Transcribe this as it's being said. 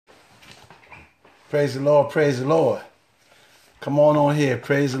Praise the Lord, praise the Lord. Come on here.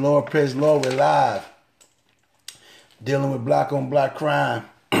 Praise the Lord, praise the Lord. We're live. Dealing with black on black crime.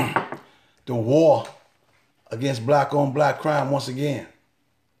 The war against black on black crime once again.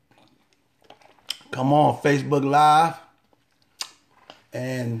 Come on, Facebook Live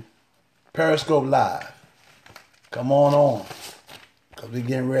and Periscope Live. Come on. Because we're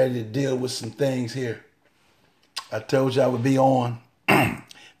getting ready to deal with some things here. I told you I would be on.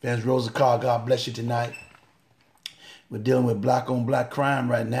 Fans Rosa Carr, God bless you tonight. We're dealing with black on black crime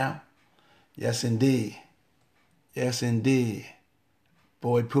right now. Yes, indeed. Yes, indeed.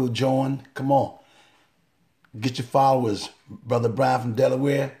 Boy Pooh join. Come on. Get your followers. Brother Brian from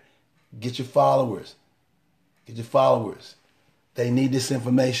Delaware, get your followers. Get your followers. They need this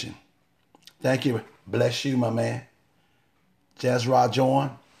information. Thank you. Bless you, my man. Jazz Rod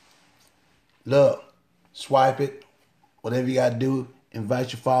join. Look, swipe it. Whatever you got to do,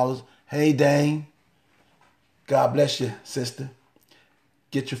 invite your followers. Hey, Dane. God bless you, sister.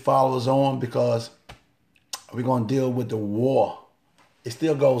 Get your followers on because we're going to deal with the war. It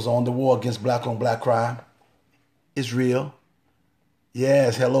still goes on, the war against black on black crime. It's real.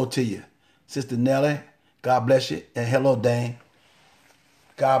 Yes, hello to you. Sister Nellie, God bless you. And hello, Dane.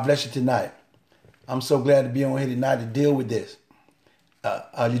 God bless you tonight. I'm so glad to be on here tonight to deal with this.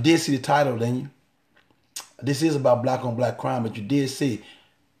 You did see the title, didn't you? This is about black on black crime, but you did see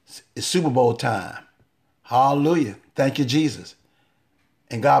it's Super Bowl time. Hallelujah. Thank you, Jesus.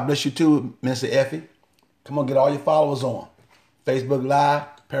 And God bless you too, Minister Effie. Come on, get all your followers on. Facebook Live,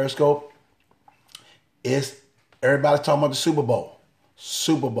 Periscope. Everybody's talking about the Super Bowl.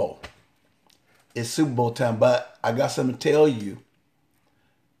 Super Bowl. It's Super Bowl time, but I got something to tell you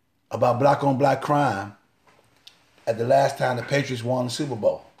about black on black crime at the last time the Patriots won the Super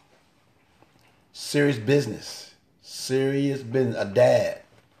Bowl. Serious business. Serious business. A dad.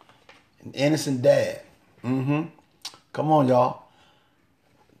 An innocent dad. Come on, y'all.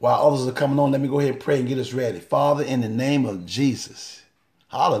 While others are coming on, let me go ahead and pray and get us ready. Father, in the name of Jesus.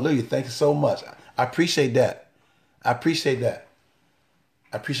 Hallelujah. Thank you so much. I appreciate that. I appreciate that.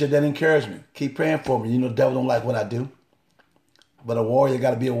 I appreciate that encouragement. Keep praying for me. You know, the devil don't like what I do. But a warrior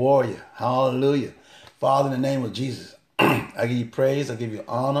got to be a warrior. Hallelujah. Father, in the name of Jesus, I give you praise, I give you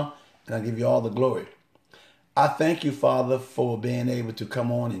honor, and I give you all the glory. I thank you, Father, for being able to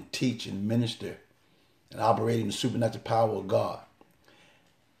come on and teach and minister and operating the supernatural power of God.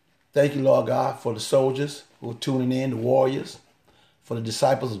 Thank you, Lord God, for the soldiers who are tuning in, the warriors, for the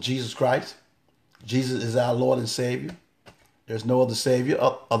disciples of Jesus Christ. Jesus is our Lord and Savior. There's no other Savior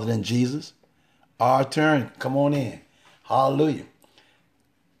other than Jesus. Our turn. Come on in. Hallelujah.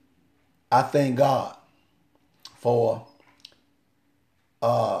 I thank God for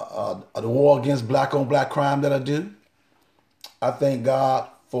the war against black on black crime that I do. I thank God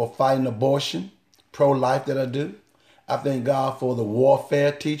for fighting abortion, pro-life that I do. I thank God for the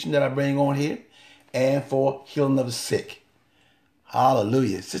warfare teaching that I bring on here and for healing of the sick.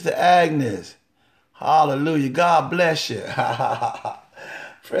 Hallelujah. Sister Agnes. Hallelujah. God bless you.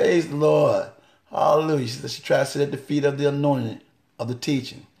 Praise the Lord. Hallelujah. She tries to sit at the feet of the anointing of the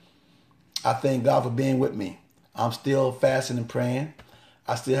teaching. I thank God for being with me. I'm still fasting and praying.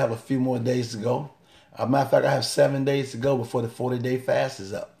 I still have a few more days to go. As a matter of fact, I have 7 days to go before the 40-day fast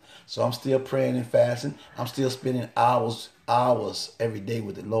is up. So I'm still praying and fasting. I'm still spending hours every day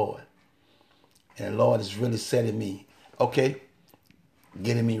with the Lord. And the Lord is really setting me, okay,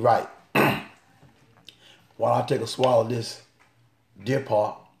 getting me right. While I take a swallow of this deer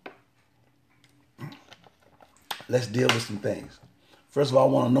paw, let's deal with some things. First of all,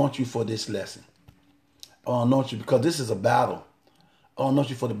 I want to anoint you for this lesson. I want to anoint you because this is a battle. I want to anoint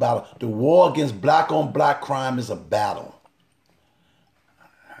you for the battle. The war against black on black crime is a battle.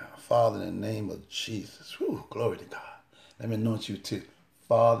 Father, in the name of Jesus. Whew, glory to God. Let me anoint you too.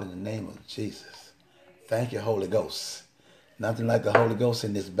 Father, in the name of Jesus. Thank you, Holy Ghost. Nothing like the Holy Ghost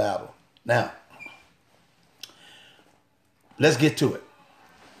in this battle. Now, let's get to it.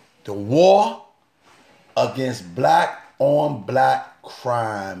 The war against black on black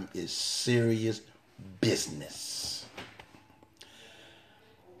crime is serious business.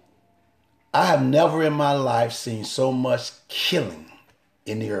 I have never in my life seen so much killing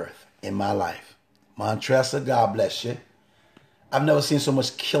in the earth in my life. Montressa, God bless you. I've never seen so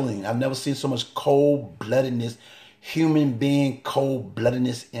much killing. I've never seen so much cold-bloodedness, human being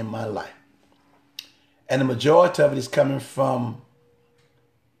cold-bloodedness in my life. And the majority of it is coming from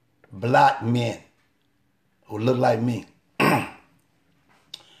black men who look like me.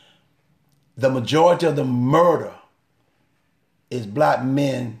 The majority of the murder is black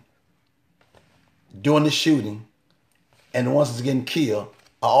men doing the shooting, and the ones that's getting killed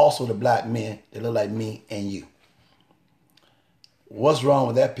are also the black men that look like me and you. What's wrong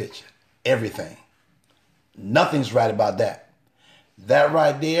with that picture? Everything. Nothing's right about that. That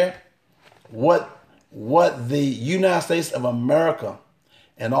right there, what the United States of America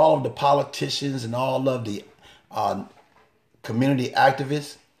and all of the politicians and all of the community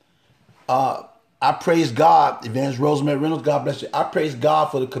activists, I praise God, Evangelist Rosemary Reynolds, God bless you. I praise God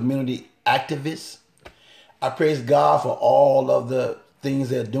for the community activists. I praise God for all of the things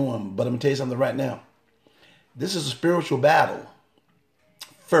they're doing. But I'm going to tell you something right now. This is a spiritual battle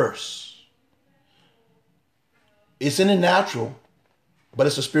first. It's in the natural, but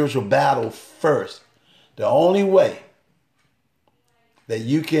it's a spiritual battle first. The only way that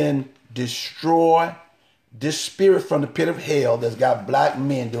you can destroy this spirit from the pit of hell that's got black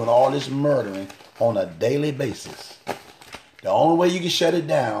men doing all this murdering on a daily basis, the only way you can shut it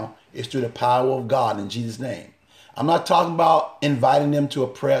down is through the power of God in Jesus' name. I'm not talking about inviting them to a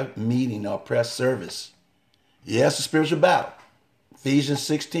prayer meeting or a prayer service. Yes, a spiritual battle. Ephesians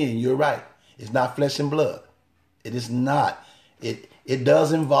 16, you're right. It's not flesh and blood. It is not. It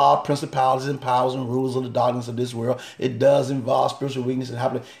does involve principalities and powers and rulers of the darkness of this world. It does involve spiritual weakness and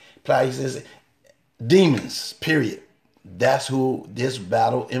high places, demons, period. That's who this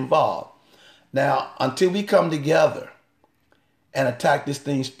battle involves. Now, until we come together and attack this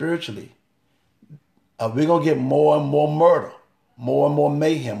thing spiritually, we're going to get more and more murder, more and more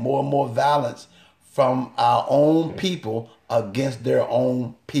mayhem, more and more violence from our own people against their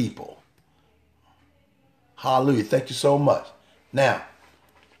own people. Hallelujah. Thank you so much. Now,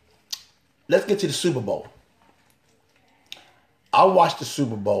 let's get to the Super Bowl. I watched the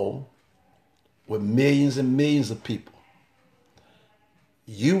Super Bowl with millions and millions of people.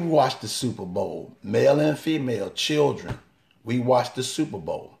 You watched the Super Bowl, male and female, children. We watched the Super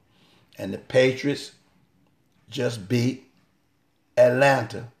Bowl. And the Patriots just beat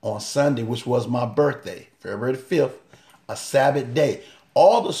Atlanta on Sunday, which was my birthday, February 5th, a Sabbath day.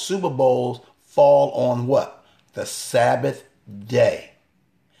 All the Super Bowls fall on what? The Sabbath day.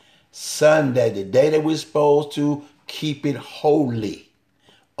 Sunday, the day that we're supposed to keep it holy.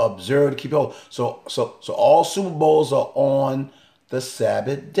 Observe to keep it holy. So all Super Bowls are on the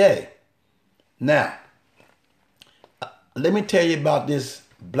Sabbath day. Now, let me tell you about this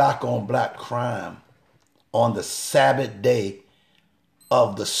black on black crime on the Sabbath day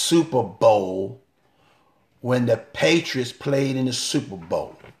of the Super Bowl when the Patriots played in the Super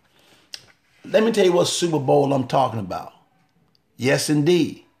Bowl. Let me tell you what Super Bowl I'm talking about. Yes,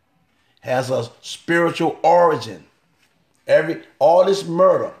 indeed. Has a spiritual origin. All this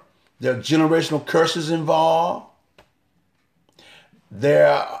murder, there are generational curses involved.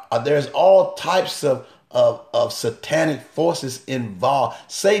 There's all types of satanic forces involved.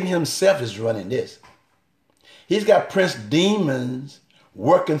 Satan himself is running this. He's got prince demons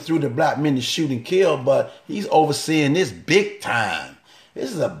working through the black men to shoot and kill, but he's overseeing this big time.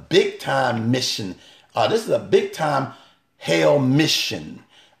 This is a big time mission. This is a big time hell mission.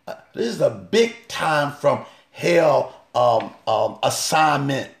 This is a big time from hell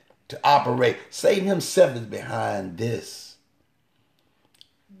assignment to operate. Satan himself is behind this.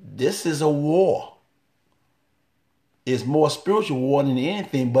 This is a war. It's more spiritual war than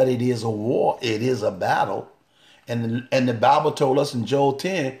anything, but it is a war. It is a battle. And the Bible told us in Joel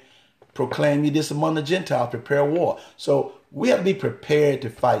 10, proclaim ye this among the Gentiles, prepare war. So we have to be prepared to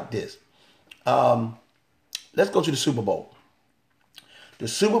fight this. Let's go to the Super Bowl. The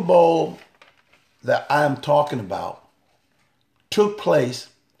Super Bowl that I'm talking about took place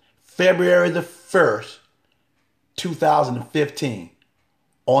February the 1st, 2015,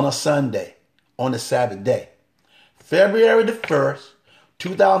 on a Sunday, on the Sabbath day. February the 1st,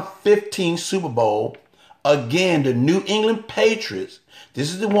 2015 Super Bowl. Again, the New England Patriots.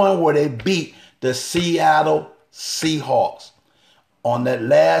 This is the one where they beat the Seattle Seahawks. On that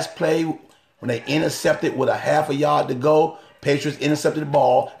last play, when they intercepted with a half a yard to go, Patriots intercepted the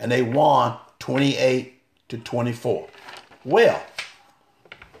ball and they won 28-24. Well,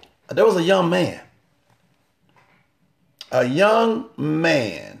 there was a young man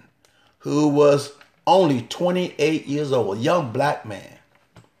who was only 28 years old, a young black man.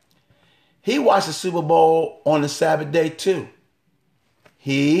 He watched the Super Bowl on the Sabbath day too.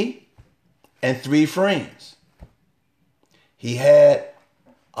 He and 3 friends. He had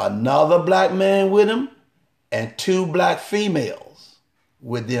another black man with him and 2 black females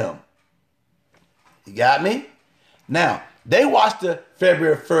with them. You got me? Now, they watched the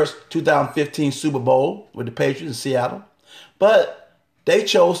February 1st, 2015 Super Bowl with the Patriots in Seattle, but they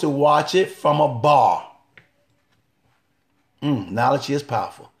chose to watch it from a bar. Knowledge is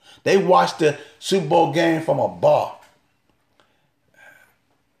powerful. They watched the Super Bowl game from a bar.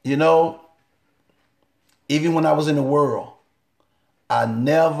 You know, even when I was in the world, I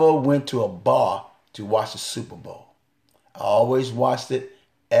never went to a bar to watch the Super Bowl. I always watched it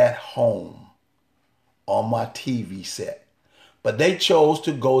at home on my TV set. But they chose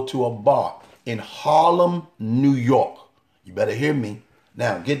to go to a bar in Harlem, New York. You better hear me.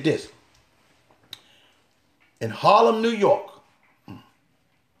 Now, get this. In Harlem, New York,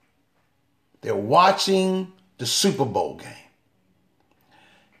 they're watching the Super Bowl game.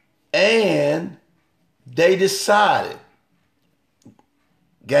 And they decided,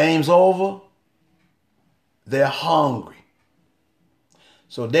 game's over, they're hungry.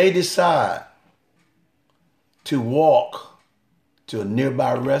 So they decide to walk to a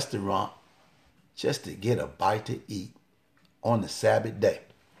nearby restaurant just to get a bite to eat on the Sabbath day.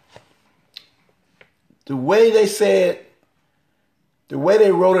 The way they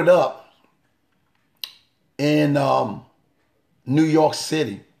wrote it up in New York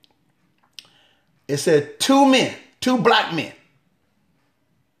City, it said two black men,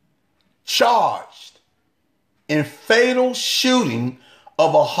 charged in fatal shooting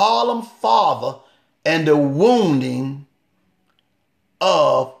of a Harlem father and the wounding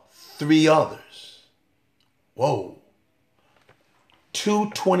of 3 others. Whoa.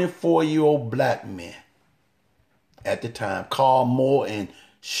 2 24-year-old black men at the time, Carl Moore and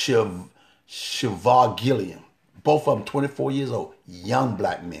Shavar Gilliam. Both of them 24 years old, young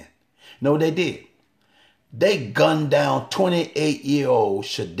black men. You know what they did? They gunned down 28-year-old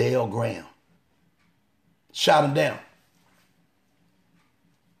Shadell Graham. Shot him down.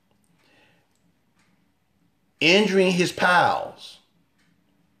 Injuring his pals.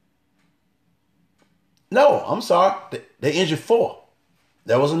 No, I'm sorry. They injured 4.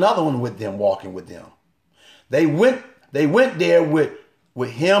 There was another one with them, walking with them. They went there with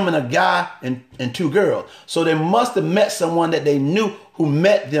him and a guy and 2 girls. So they must have met someone that they knew who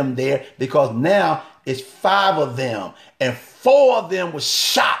met them there, because now it's 5 of them. And 4 of them were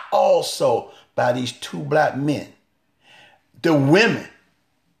shot also by these 2 black men. The women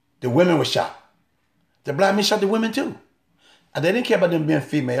were shot. The black men shot the women too. And they didn't care about them being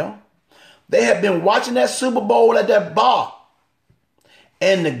female. They had been watching that Super Bowl at that bar.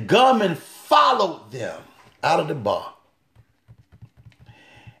 And the gunman followed them out of the bar.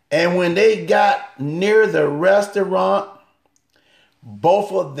 And when they got near the restaurant,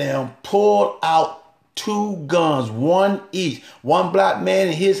 both of them pulled out 2 guns, 1 each. One black man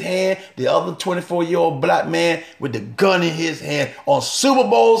in his hand, the other 24-year-old black man with the gun in his hand on Super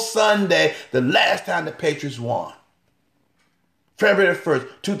Bowl Sunday, the last time the Patriots won. February 1st,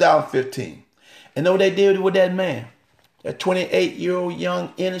 2015. And know what they did with that man? That 28-year-old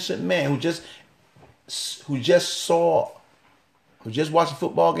young innocent man who just watched a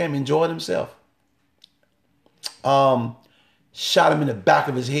football game, enjoyed himself. Shot him in the back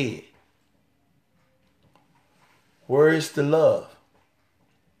of his head. Where is the love?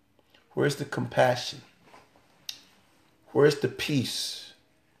 Where is the compassion? Where is the peace?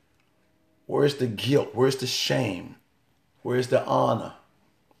 Where is the guilt? Where is the shame? Where is the honor?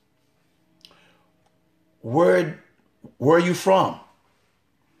 Where are you from?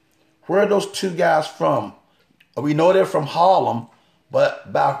 Where are those 2 guys from? We know they're from Harlem,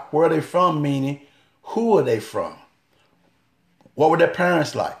 but by where are they from, meaning who are they from? What were their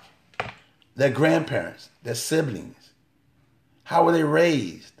parents like? Their grandparents, their siblings? How were they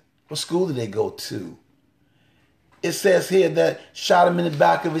raised? What school did they go to? It says here that shot him in the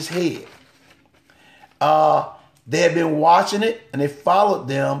back of his head. They had been watching it and they followed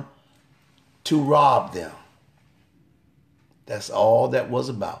them to rob them. That's all that was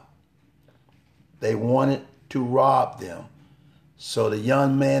about. They wanted to rob them. So the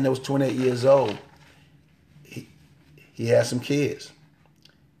young man that was 28 years old, he had some kids.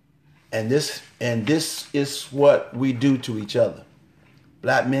 And this is what we do to each other.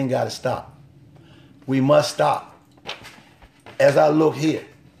 Black men got to stop. We must stop. As I look here,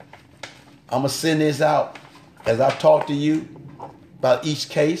 I'm going to send this out as I talk to you about each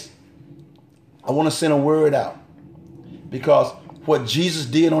case. I want to send a word out because what Jesus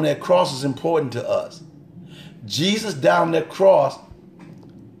did on that cross is important to us. Jesus died on that cross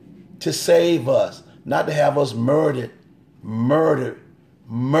to save us, not to have us murdered the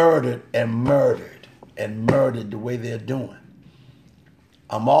way they're doing.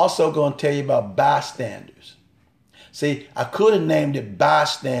 I'm also going to tell you about bystanders. See, I could have named it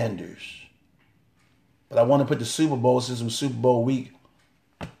bystanders, but I want to put the Super Bowl, since it was Super Bowl week,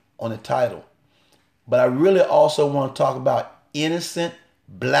 on the title. But I really also want to talk about innocent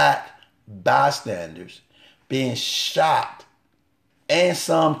black bystanders being shot and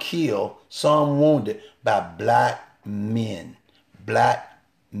some killed, some wounded by black men, black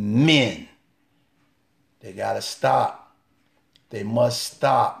men. They got to stop. They must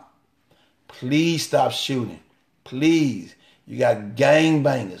stop. Please stop shooting. Please. You got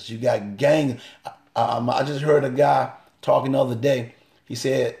gangbangers. You got gang. I just heard a guy talking the other day. He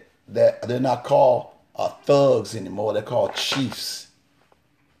said that they're not called thugs anymore. They're called chiefs.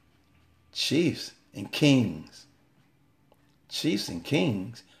 Chiefs and kings. Chiefs and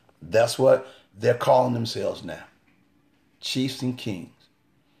kings. That's what they're calling themselves now. Chiefs and kings.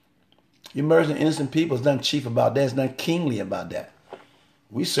 You're murdering innocent people. There's nothing chief about that. There's nothing kingly about that.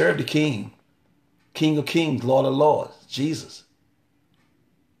 We serve the King. King of kings, Lord of lords, Jesus.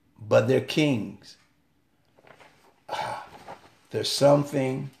 But they're kings. There's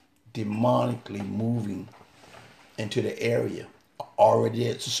something demonically moving into the area already.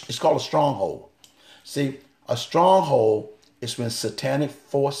 It's called a stronghold. See, a stronghold is when satanic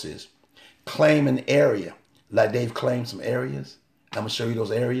forces claim an area, like they've claimed some areas. I'm going to show you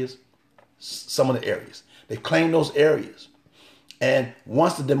those areas. Some of the areas. They claim those areas. And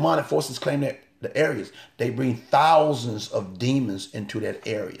once the demonic forces claim the areas, they bring thousands of demons into that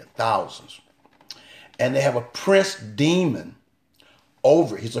area. Thousands. And they have a prince demon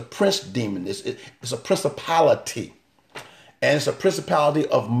over it. He's a prince demon. It's a principality. And it's a principality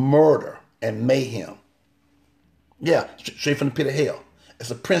of murder and mayhem. Yeah, straight from the pit of hell.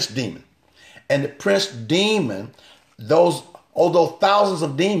 It's a prince demon. And the prince demon, although thousands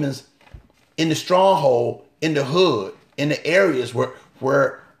of demons in the stronghold, in the hood, in the areas where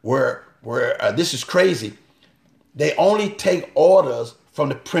this is crazy, they only take orders from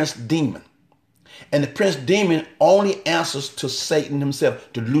the prince demon. And the prince demon only answers to Satan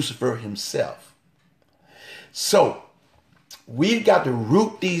himself, to Lucifer himself. So we've got to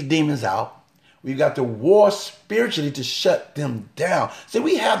root these demons out. We've got to war spiritually to shut them down. See,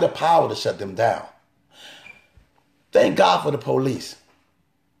 we have the power to shut them down. Thank God for the police.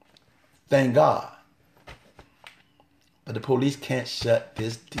 Thank God. But the police can't shut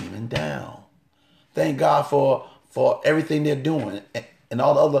this demon down. Thank God for everything they're doing and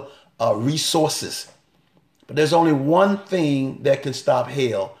all the other resources. But there's only one thing that can stop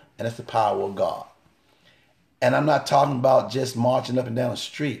hell, and that's the power of God. And I'm not talking about just marching up and down the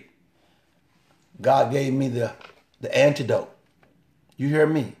street. God gave me the antidote. You hear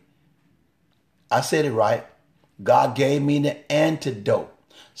me? I said it right. God gave me the antidote.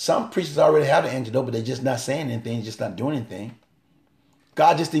 Some preachers already have the antidote, but they're just not saying anything, just not doing anything.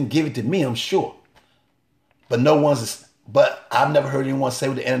 God just didn't give it to me, I'm sure. But I've never heard anyone say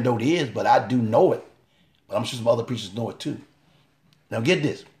what the antidote is, but I do know it. But I'm sure some other preachers know it too. Now get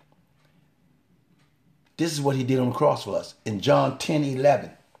this. This is what he did on the cross for us. In John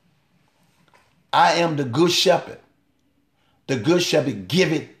 10:11. I am the good shepherd. The good shepherd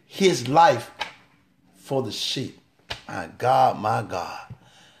giveth his life for the sheep. My God, my God.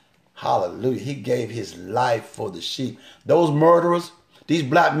 Hallelujah. He gave his life for the sheep. Those murderers, these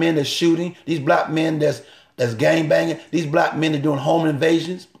black men that's shooting, these black men that's gangbanging, these black men that doing home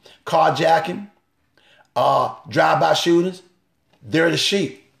invasions, carjacking, drive-by shootings, they're the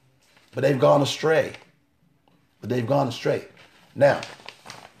sheep. But they've gone astray. Now,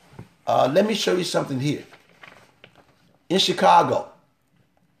 let me show you something here. In Chicago,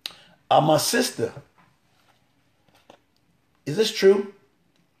 my sister, is this true?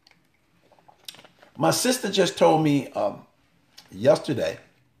 My sister just told me yesterday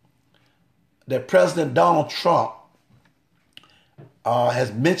that President Donald Trump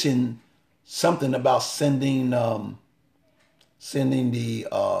has mentioned something about sending the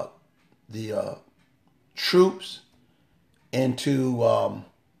troops into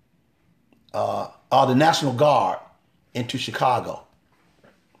the National Guard into Chicago.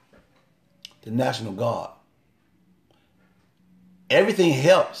 The National Guard. Everything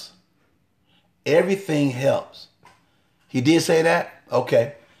helps. Everything helps. He did say that?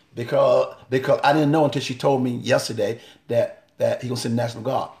 Okay. Because I didn't know until she told me yesterday that he gonna send the National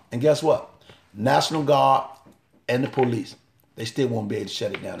Guard. And guess what? National Guard and the police, they still won't be able to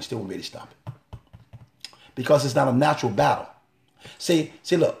shut it down. They still won't be able to stop it. Because it's not a natural battle. See,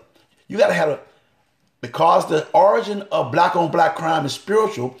 look, you gotta have because the origin of black on black crime is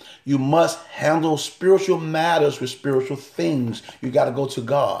spiritual, you must handle spiritual matters with spiritual things. You got to go to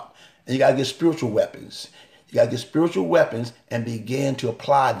God and you got to get spiritual weapons. You got to get spiritual weapons and begin to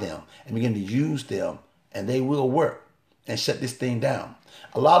apply them and begin to use them, and they will work and shut this thing down.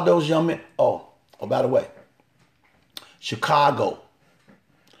 A lot of those young men, by the way, Chicago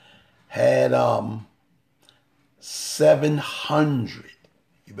had 700.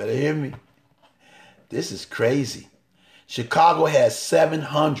 You better hear me. This is crazy. Chicago has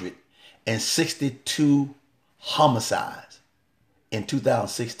 762 homicides. in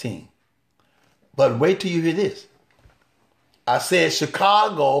 2016. But wait till you hear this. I said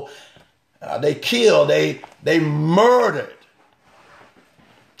Chicago, they killed, they murdered.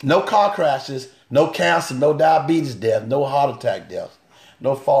 No car crashes, no cancer, no diabetes death, no heart attack deaths,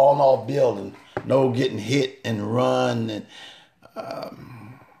 no falling off building, no getting hit and run. And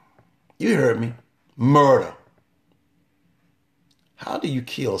you heard me, murder. How do you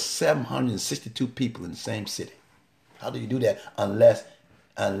kill 762 people in the same city? How do you do that unless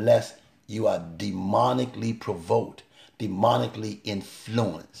you are demonically provoked, demonically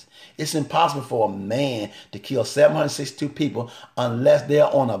influenced? It's impossible for a man to kill 762 people unless they're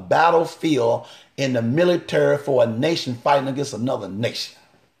on a battlefield in the military for a nation fighting against another nation.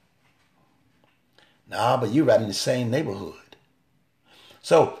 Nah, but you're right in the same neighborhood.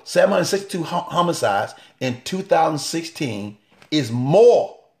 So 762 homicides in 2016 is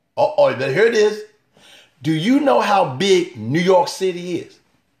more. Here it is. Do you know how big New York City is?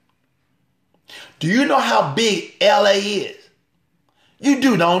 Do you know how big LA is? You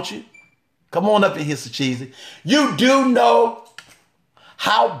do, don't you? Come on up in here, Sacheezy. You do know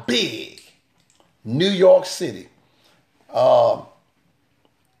how big New York City and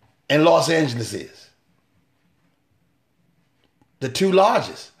Los Angeles is. The two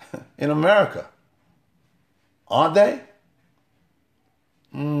largest in America. Aren't they?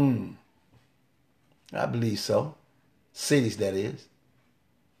 I believe so. Cities, that is.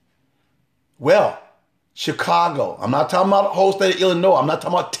 Well, Chicago. I'm not talking about the whole state of Illinois. I'm not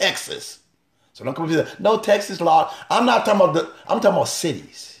talking about Texas. So don't come up here. No, Texas law. I'm talking about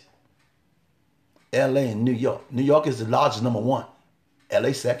cities. LA and New York. New York is the largest, number one.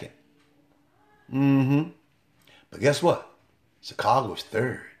 LA second. But guess what? Chicago is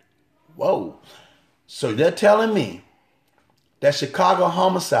third. Whoa. So they're telling me that Chicago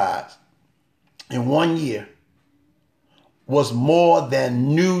homicides in 1 year was more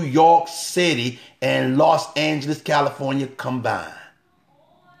than New York City and Los Angeles, California combined.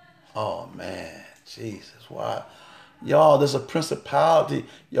 Oh, man. Jesus. Why? Y'all, there's a principality.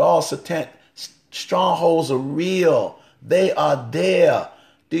 Y'all, satanic strongholds are real. They are there.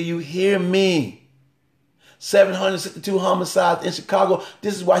 Do you hear me? 762 homicides in Chicago.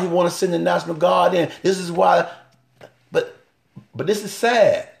 This is why he want to send the National Guard in. This is why. But this is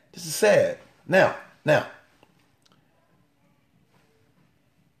sad. This is sad. Now,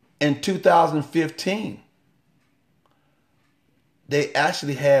 in 2015, they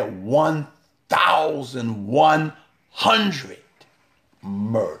actually had 1,100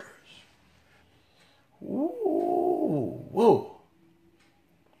 murders. Woo.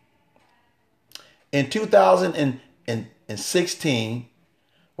 In 2016,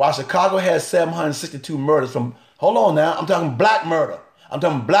 while Chicago had 762 murders from, hold on now, I'm talking black murder. I'm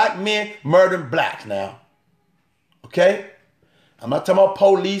talking black men murdering blacks now. Okay? I'm not talking about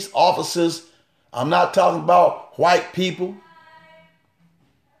police officers. I'm not talking about white people.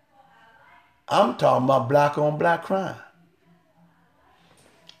 I'm talking about black on black crime.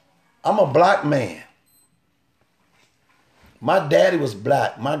 I'm a black man. My daddy was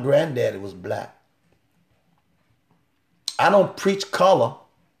black. My granddaddy was black. I don't preach color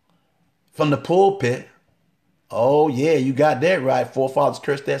from the pulpit. Oh, yeah, you got that right. Forefathers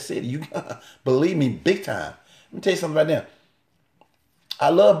cursed that city. You believe me, big time. Let me tell you something right now. I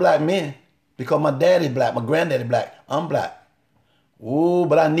love black men because my daddy black, my granddaddy black, I'm black. Ooh,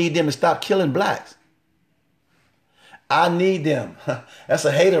 but I need them to stop killing blacks. I need them. That's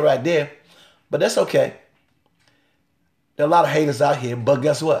a hater right there. But that's okay. There are a lot of haters out here, but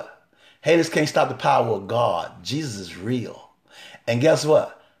guess what? Haters can't stop the power of God. Jesus is real. And guess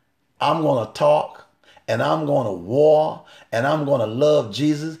what? I'm going to talk, and I'm going to war, and I'm going to love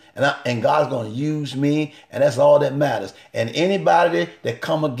Jesus, and God's going to use me, and that's all that matters. And anybody that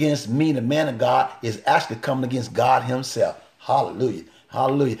come against me, the man of God, is actually coming against God himself. Hallelujah.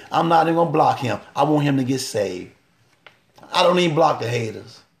 Hallelujah. I'm not even going to block him. I want him to get saved. I don't even block the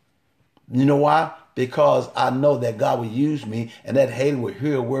haters. You know why? Because I know that God will use me, and that hater will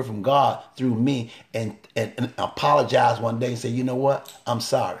hear a word from God through me and apologize one day and say, you know what? I'm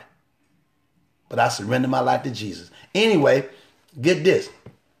sorry. But I surrender my life to Jesus. Anyway, get this.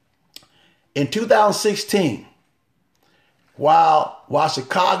 In 2016, while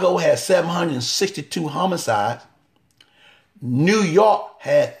Chicago had 762 homicides, New York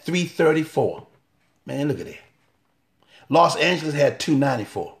had 334. Man, look at that. Los Angeles had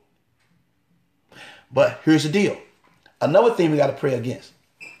 294. But here's the deal. Another thing we got to pray against.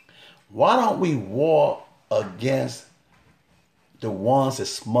 Why don't we war against the ones that's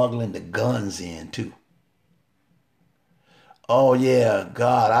smuggling the guns in too? Oh yeah,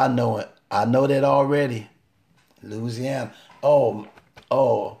 God, I know it. I know that already. Louisiana. Oh,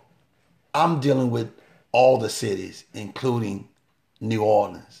 oh, I'm dealing with all the cities, including New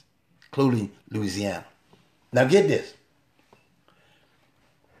Orleans, including Louisiana. Now get this.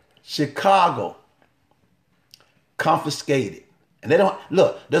 Chicago confiscated. And they don't,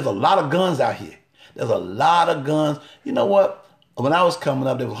 look, there's a lot of guns out here. There's a lot of guns. You know what? When I was coming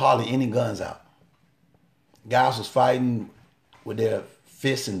up, there was hardly any guns out. Guys was fighting with their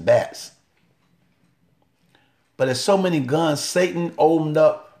fists and bats. But there's so many guns, Satan opened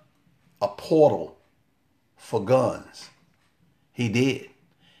up a portal for guns. He did.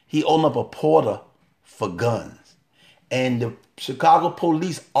 He opened up a portal for guns. And the Chicago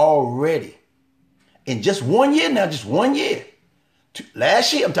police already, in just 1 year now, just 1 year,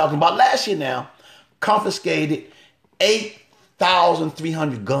 last year, I'm talking about last year now, confiscated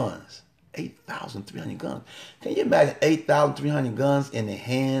 8,300 guns. 8,300 guns. Can you imagine 8,300 guns in the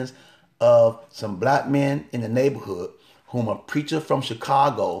hands of some black men in the neighborhood, whom a preacher from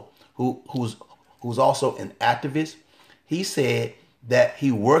Chicago, who's also an activist, he said that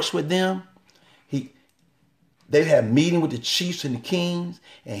he works with them. They had meeting with the chiefs and the kings,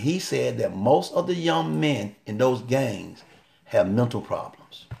 and he said that most of the young men in those gangs have mental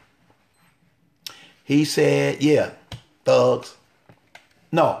problems. He said, yeah, thugs.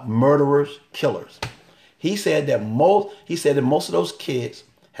 No, murderers, killers. He said that most of those kids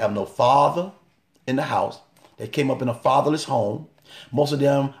have no father in the house. They came up in a fatherless home. Most of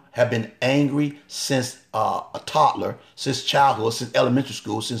them have been angry since a toddler, since childhood, since elementary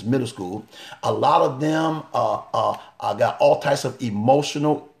school, since middle school. A lot of them got all types of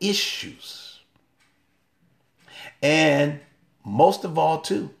emotional issues. And most of all,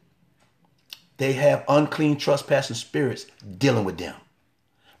 too, they have unclean, trespassing spirits dealing with them.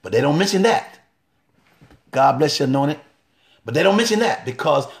 But they don't mention that. God bless you, anointed. But they don't mention that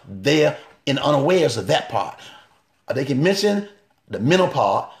because they're unawares of that part. They can mention the mental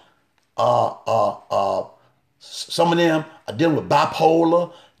part. Some of them are dealing with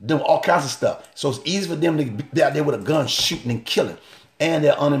bipolar, dealing with all kinds of stuff. So it's easy for them to be out there with a gun shooting and killing. And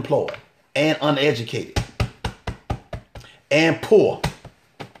they're unemployed and uneducated and poor.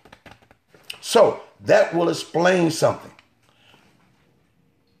 So that will explain something.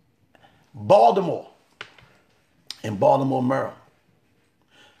 Baltimore, in Baltimore, Maryland.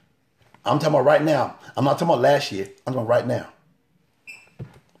 I'm talking about right now. I'm not talking about last year. I'm talking about right now.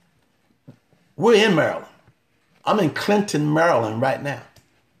 We're in Maryland. I'm in Clinton, Maryland right now.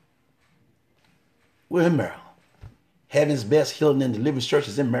 We're in Maryland. Heaven's Best Healing and Deliverance Church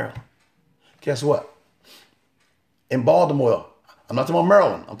is in Maryland. Guess what? In Baltimore, I'm not talking about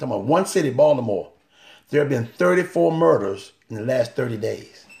Maryland. I'm talking about one city, Baltimore. There have been 34 murders in the last 30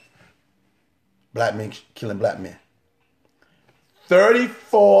 days. Black men killing black men.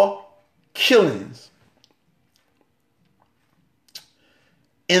 34 killings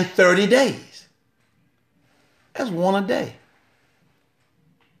in 30 days. That's one a day.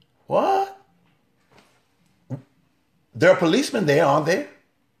 What? There are policemen there, aren't there?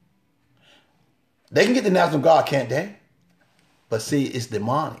 They can get the National Guard, can't they? But see, it's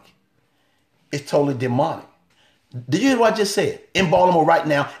demonic. It's totally demonic. Did you hear what I just said? In Baltimore right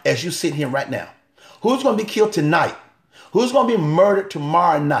now, as you sit here right now. Who's going to be killed tonight? Who's going to be murdered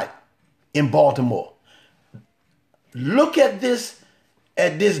tomorrow night in Baltimore? Look at this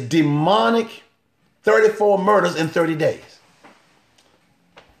demonic 34 murders in 30 days.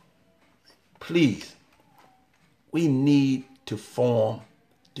 Please, we need to form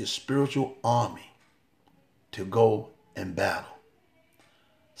the spiritual army to go and battle.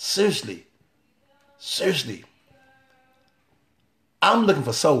 Seriously, I'm looking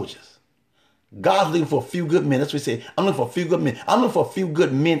for soldiers. God's looking for a few good men. That's what he said. I'm looking for a few good men. I'm looking for a few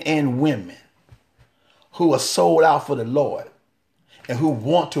good men and women who are sold out for the Lord and who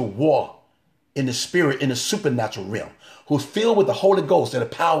want to war in the spirit, in the supernatural realm, who's filled with the Holy Ghost and the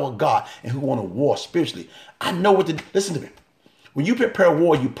power of God and who want to war spiritually. I know what to do. Listen to me. When you prepare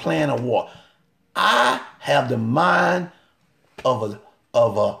war, you plan a war. I have the mind of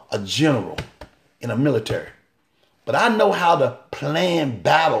a general in a military, but I know how to plan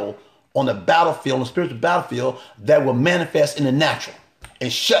battle on the battlefield, on the spiritual battlefield that will manifest in the natural and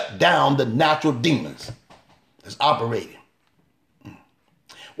shut down the natural demons that's operating.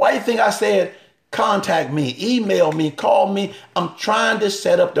 Why do you think I said contact me, email me, call me? I'm trying to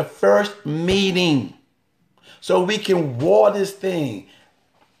set up the first meeting so we can war this thing.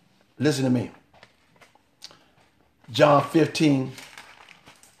 Listen to me. John 15.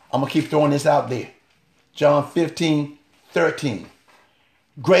 I'm going to keep throwing this out there. John 15:13.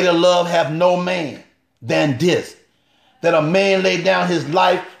 Greater love hath no man than this, that a man lay down his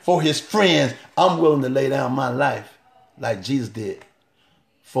life for his friends. I'm willing to lay down my life. like Jesus did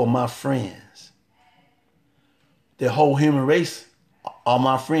for my friends. The whole human race are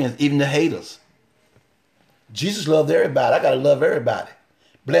my friends, even the haters. Jesus loved everybody. I got to love everybody.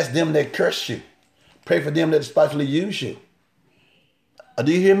 Bless them that curse you. Pray for them that despitefully use you.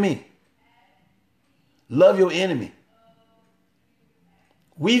 Do you hear me? Love your enemy.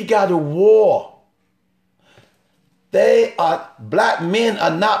 We've got a war. Black men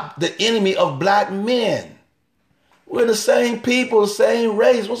are not the enemy of black men. We're the same people, the same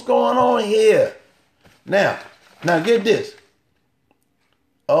race. What's going on here? Now get this.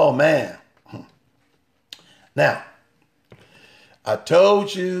 Oh, man. Now, I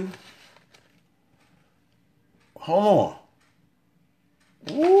told you. Hold on.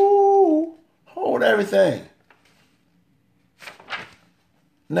 Woo. Hold everything.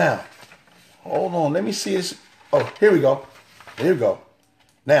 Now, hold on. Let me see this. Oh, here we go. Here we go.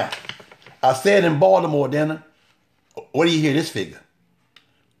 Now, I said in Baltimore, didn't I? Where do you hear this figure?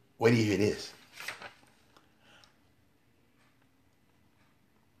 Where do you hear this?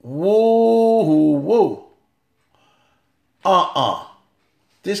 Woo, woo.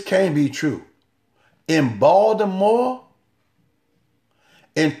 This can't be true. In Baltimore,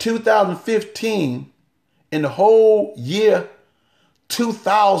 in 2015, in the whole year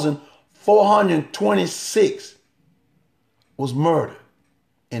 2,426 was murdered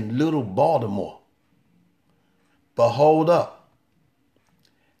in little Baltimore. But hold up.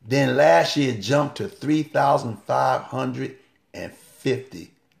 Then last year it jumped to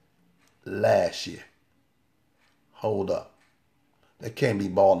 3,550 last year. Hold up. That can't be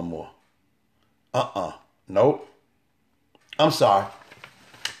Baltimore. Nope. I'm sorry.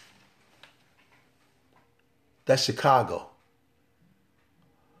 That's Chicago.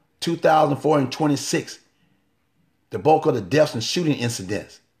 2,426. The bulk of the deaths and shooting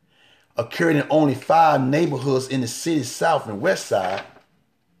incidents occurred in only 5 neighborhoods in the city's south and west side.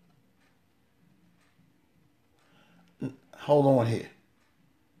 Hold on here.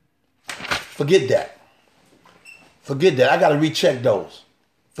 Forget that. I got to recheck those.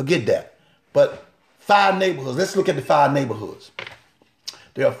 Forget that. But 5 neighborhoods. Let's look at the 5 neighborhoods.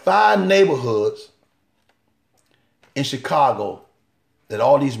 There are 5 neighborhoods in Chicago that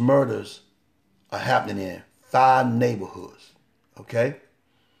all these murders are happening in. 5 neighborhoods. Okay?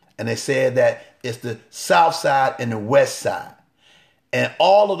 And they said that it's the south side and the west side. And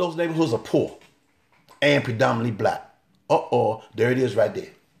all of those neighborhoods are poor and predominantly black. There it is right there.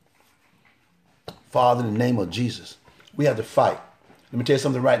 Father, in the name of Jesus, we have to fight. Let me tell you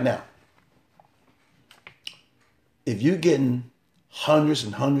something right now. If you're getting hundreds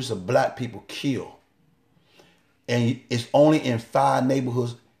and hundreds of black people killed, and it's only in 5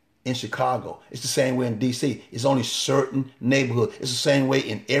 neighborhoods in Chicago, it's the same way in D.C. It's only certain neighborhoods. It's the same way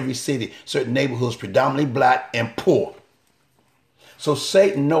in every city. Certain neighborhoods predominantly black and poor. So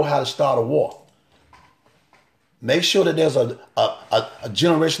Satan know how to start a war. Make sure that there's a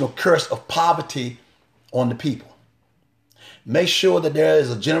generational curse of poverty on the people. Make sure that there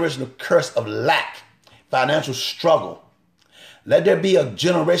is a generational curse of lack, financial struggle. Let there be a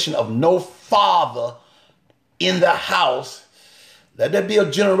generation of no father in the house. Let there be a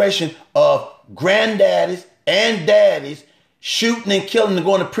generation of granddaddies and daddies shooting and killing and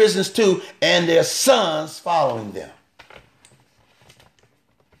going to prisons too, and their sons following them.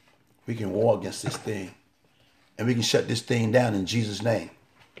 We can war against this thing. And we can shut this thing down in Jesus' name.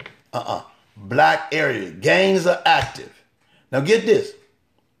 Black area. Gangs are active. Now get this.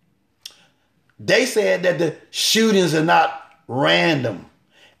 They said that the shootings are not random.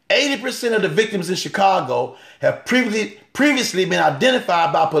 80% of the victims in Chicago have previously been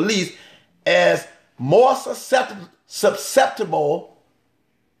identified by police as more susceptible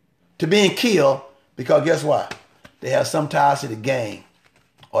to being killed because guess what? They have some ties to the gang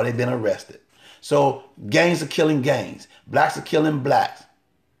or they've been arrested. So gangs are killing gangs. Blacks are killing blacks.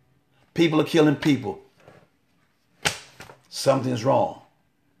 People are killing people. Something's wrong.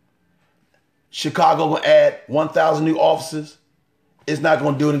 Chicago will add 1,000 new officers. It's not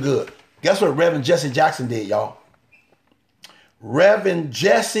going to do any good. Guess what Reverend Jesse Jackson did, y'all? Reverend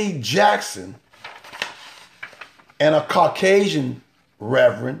Jesse Jackson and a Caucasian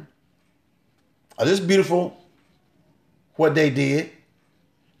reverend. This is beautiful what they did.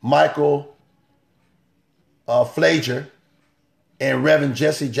 Michael Flager and Reverend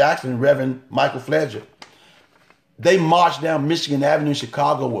Jesse Jackson and Reverend Michael Flager. They marched down Michigan Avenue in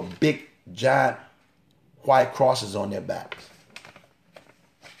Chicago with big, giant white crosses on their backs.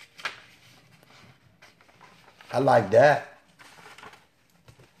 I like that.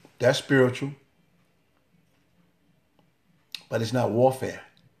 That's spiritual. But it's not warfare.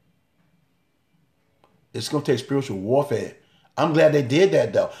 It's going to take spiritual warfare. I'm glad they did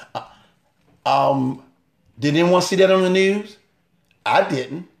that, though. Did anyone see that on the news? I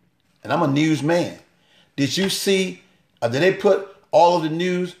didn't, and I'm a news man. Did you see, did they put all of the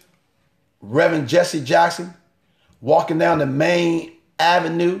news, Reverend Jesse Jackson walking down the main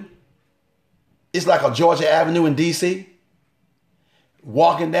avenue? It's like a Georgia Avenue in D.C.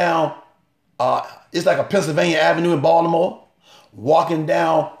 Walking down, it's like a Pennsylvania Avenue in Baltimore. Walking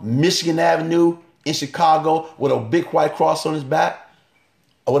down Michigan Avenue in Chicago with a big white cross on his back,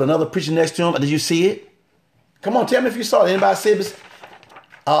 or with another preacher next to him. Did you see it? Come on, tell me if you saw it. Anybody see this?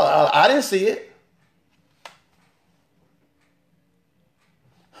 I didn't see it.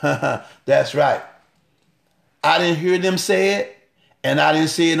 That's right. I didn't hear them say it, and I didn't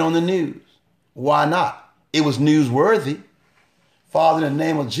see it on the news. Why not? It was newsworthy. Father, in the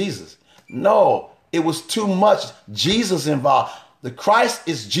name of Jesus. No, it was too much Jesus involved. The Christ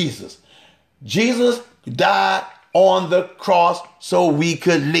is Jesus. Jesus died on the cross so we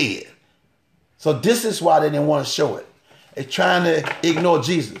could live. So this is why they didn't want to show it. They're trying to ignore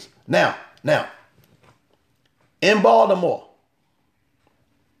Jesus. Now, in Baltimore,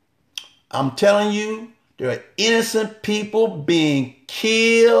 I'm telling you, there are innocent people being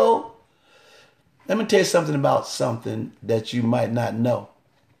killed. Let me tell you something about something that you might not know.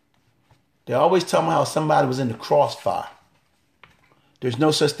 They're always talking about how somebody was in the crossfire. There's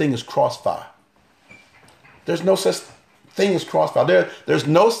no such thing as crossfire. There's no such thing as crossfire. There's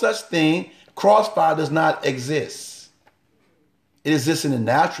no such thing. Crossfire does not exist. It exists in the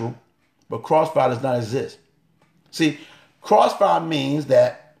natural, but crossfire does not exist. See, crossfire means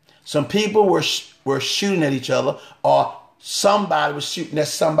that some people were shooting at each other, or somebody was shooting at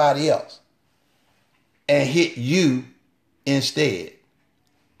somebody else and hit you instead.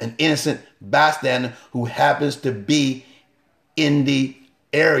 An innocent bystander who happens to be in the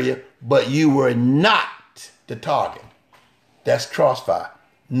area, but you were not the target. That's crossfire.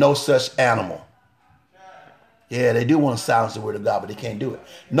 No such animal. Yeah, they do want to silence the word of God, but they can't do it.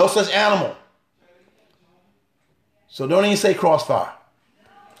 No such animal. So don't even say crossfire.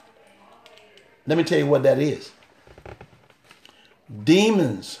 Let me tell you what that is.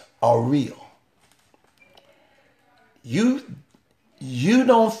 Demons are real. You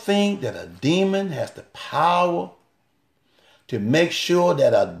don't think that a demon has the power to make sure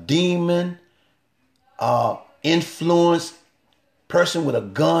that a demon influenced person with a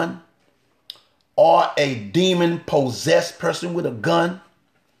gun, or a demon-possessed person with a gun,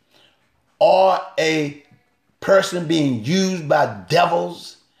 or a person being used by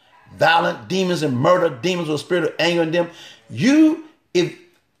devils, violent demons and murder demons with a spirit of anger in them. If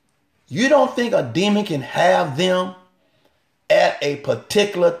you don't think a demon can have them at a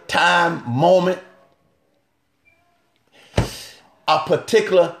particular time, moment, a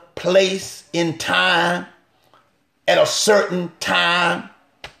particular place in time, at a certain time,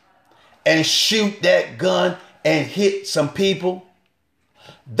 and shoot that gun and hit some people,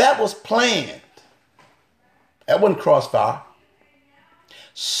 that was planned. That wasn't crossfire.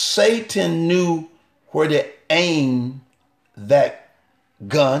 Satan knew where to aim that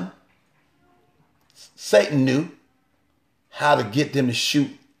gun. Satan knew how to get them to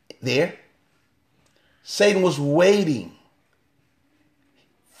shoot there. Satan was waiting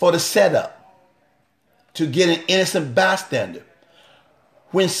for the setup to get an innocent bystander.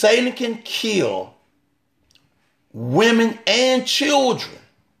 When Satan can kill women and children,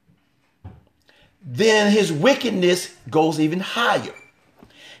 then his wickedness goes even higher.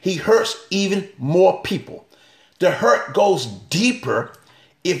 He hurts even more people. The hurt goes deeper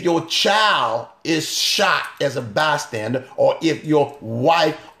if your child is shot as a bystander, or if your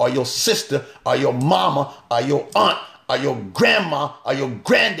wife or your sister or your mama or your aunt or your grandma or your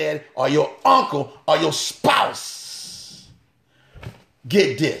granddad or your uncle or your spouse.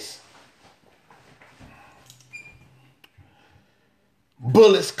 Get this.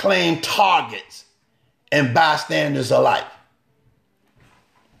 Bullets claim targets and bystanders alike.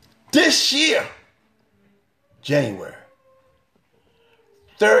 This year, January,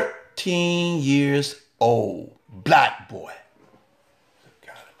 13 years old, black boy.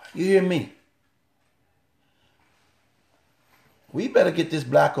 You hear me? We better get this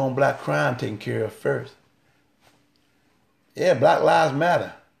black on black crime taken care of first. Yeah, Black Lives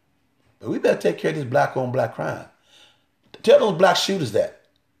Matter. But we better take care of this black on black crime. Tell those black shooters that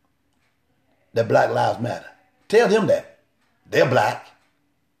Black Lives Matter. Tell them that. They're black.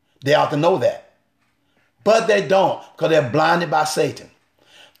 They ought to know that. But they don't, because they're blinded by Satan.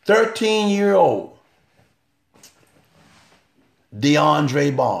 13-year-old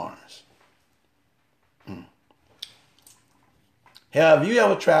DeAndre Barnes. Have you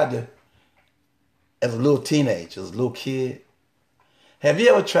ever tried to as a little teenager, as a little kid, have you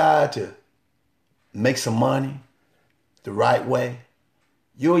ever tried to make some money the right way?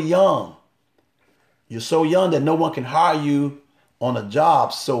 You're young. You're so young that no one can hire you on a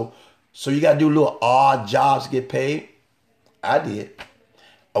job. So you got to do little odd jobs to get paid. I did.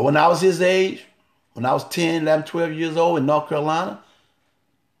 When I was his age, when I was 10, 11, 12 years old in North Carolina,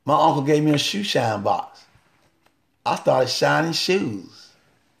 my uncle gave me a shoe shine box. I started shining shoes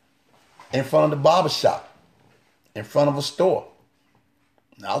in front of the barber shop, in front of a store.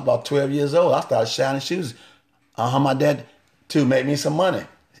 I was about 12 years old. I started shining shoes. My dad, too, made me some money.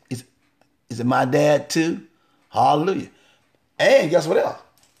 Is it my dad, too? Hallelujah. And guess what else?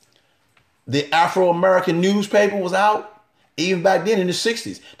 The Afro-American newspaper was out. Even back then in the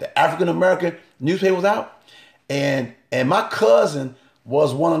 60s, the African-American newspaper was out. And my cousin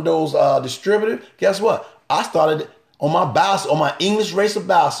was one of those distributors. Guess what? I started on my bicycle, on my English racer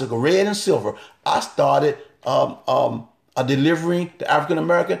bicycle, red and silver. I started delivering the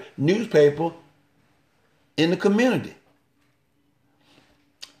African-American newspaper in the community.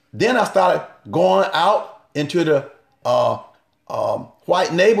 Then I started going out into the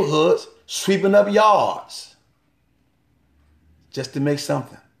white neighborhoods, sweeping up yards just to make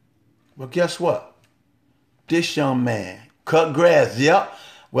something. Well, guess what? This young man cut grass. Yep.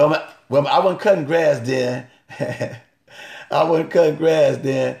 Well, I wasn't cutting grass then. I wasn't cutting grass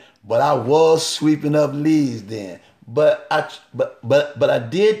then, but I was sweeping up leaves then. But I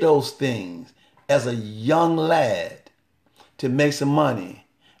did those things as a young lad to make some money.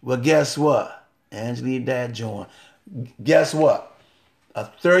 Well, guess what? Angelique Dad joined. Guess what? A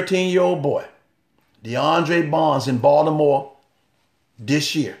 13-year-old boy, DeAndre Barnes in Baltimore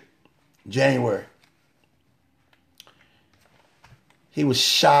this year, January. He was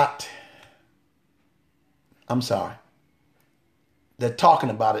shot. I'm sorry. They're talking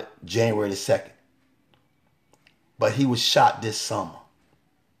about it January the 2nd. But he was shot this summer.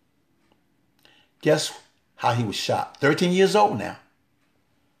 Guess how he was shot? 13 years old now.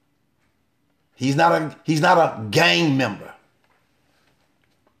 He's not a gang member.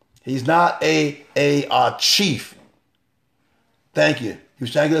 He's not a chief. Thank you. He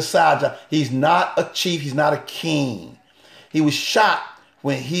was trying to get a side job. He's not a chief. He's not a king. He was shot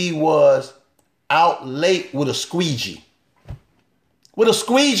when he was out late with a squeegee. With a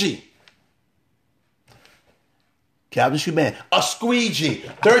squeegee. Captain Shuban, a squeegee.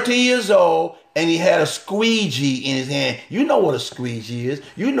 13 years old, and he had a squeegee in his hand. You know what a squeegee is.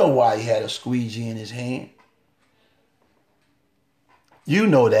 You know why he had a squeegee in his hand. You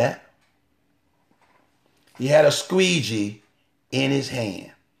know that. He had a squeegee in his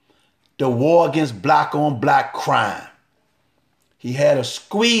hand. The war against black on black crime. He had a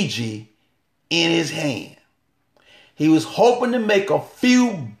squeegee in his hand. He was hoping to make a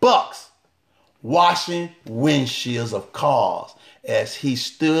few bucks washing windshields of cars as he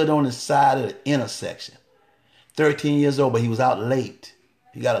stood on the side of the intersection. 13 years old, but he was out late.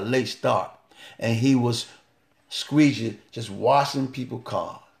 He got a late start. And he was squeegee, just washing people's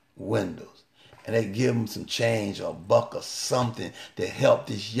cars, windows. And they give him some change or a buck or something to help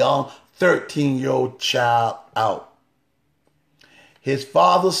this young 13-year-old child out. His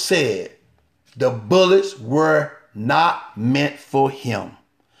father said the bullets were not meant for him.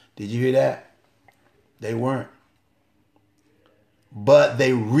 Did you hear that? They weren't. But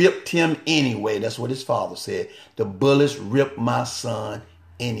they ripped him anyway. That's what his father said. The bullets ripped my son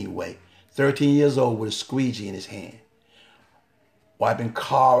anyway. 13 years old with a squeegee in his hand. Wiping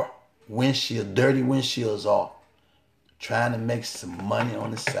car windshield, dirty windshields off. Trying to make some money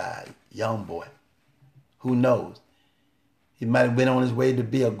on the side. Young boy. Who knows? He might have been on his way to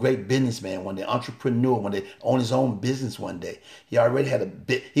be a great businessman one day, entrepreneur one day, own his own business one day. He already had a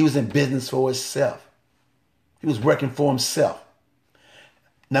bit. He was in business for himself. He was working for himself.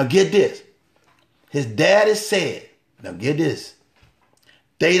 Now get this. His daddy said, now get this.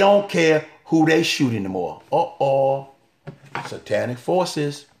 They don't care who they shoot anymore. Satanic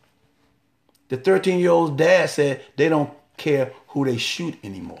forces. The 13-year-old's dad said they don't care who they shoot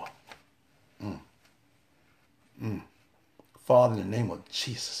anymore. Father, in the name of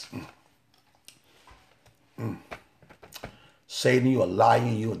Jesus. Satan, you a liar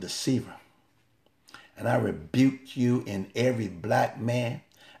and you a deceiver. And I rebuke you in every black man.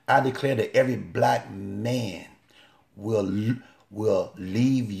 I declare that every black man will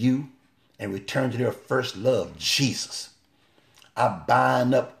leave you and return to their first love, Jesus. I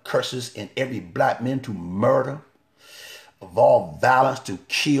bind up curses in every black man to murder, of all violence to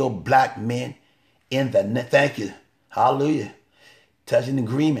kill black men in the thank you. Hallelujah. Touching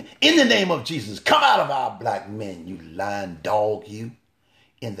agreement. In the name of Jesus, come out of our black men, you lying dog, you.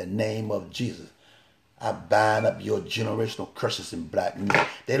 In the name of Jesus. I bind up your generational curses in black men.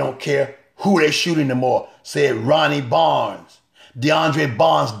 They don't care who they shoot anymore. Said Ronnie Barnes, DeAndre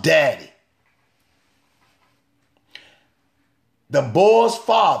Barnes' daddy. The boy's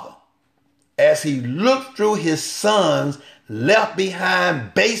father, as he looked through his son's left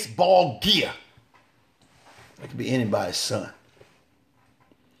behind baseball gear. It could be anybody's son.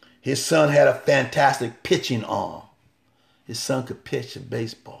 His son had a fantastic pitching arm. His son could pitch a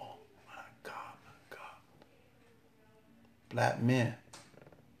baseball. My God, my God. Black men.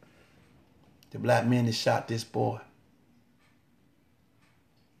 The black men that shot this boy.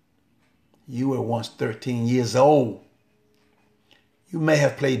 You were once 13 years old. You may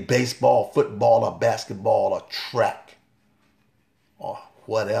have played baseball, football, or basketball, or track, or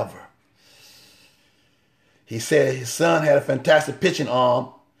whatever. He said his son had a fantastic pitching arm,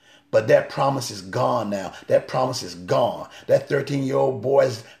 but that promise is gone now. That promise is gone. That 13-year-old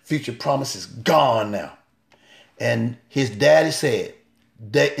boy's future promise is gone now. And his daddy said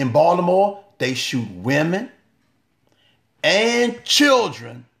that in Baltimore, they shoot women and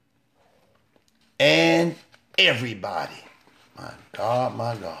children and everybody. My God,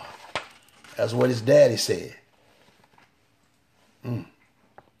 my God. That's what his daddy said.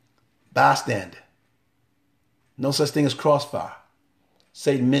 Bystander. No such thing as crossfire.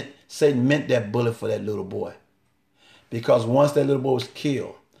 Satan meant that bullet for that little boy. Because once that little boy was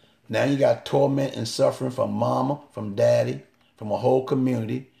killed, now you got torment and suffering from mama, from daddy, from a whole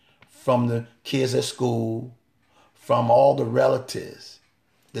community, from the kids at school, from all the relatives,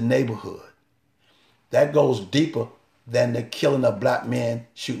 the neighborhood. That goes deeper than the killing of black men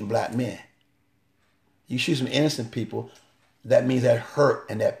shooting black men. You shoot some innocent people, that means that hurt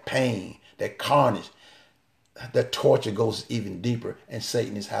and that pain, that carnage, that torture goes even deeper, and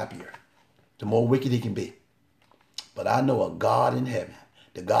Satan is happier. The more wicked he can be. But I know a God in heaven,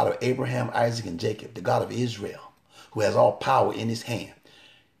 the God of Abraham, Isaac, and Jacob, the God of Israel, who has all power in his hand.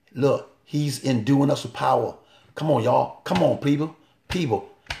 Look, he's enduing us with power. Come on, y'all. Come on, people.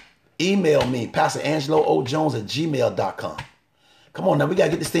 Email me, PastorAngeloOJones@gmail.com. Come on now, we got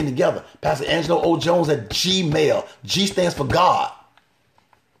to get this thing together. PastorAngeloOJones@gmail. G stands for God.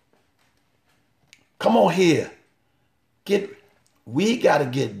 Come on here. We got to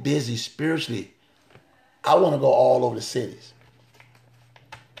get busy spiritually. I want to go all over the cities.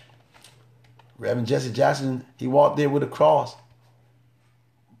 Reverend Jesse Jackson, he walked there with a cross.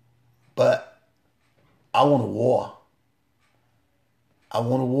 But I want a war. I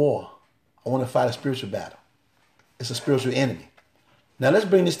want a war. I want to fight a spiritual battle. It's a spiritual enemy. Now let's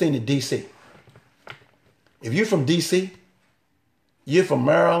bring this thing to D.C. If you're from D.C., you're from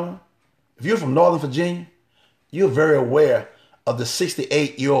Maryland, if you're from Northern Virginia, you're very aware of the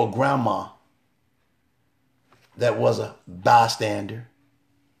 68-year-old grandma that was a bystander,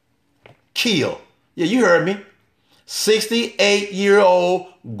 killed. Yeah, you heard me.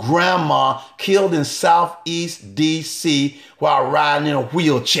 68-year-old grandma killed in Southeast D.C. while riding in a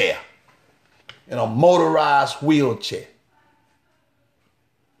wheelchair, in a motorized wheelchair.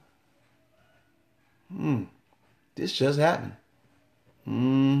 This just happened.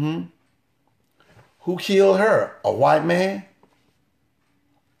 Who killed her? A white man?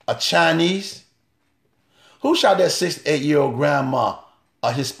 A Chinese? Who shot that 68-year-old grandma?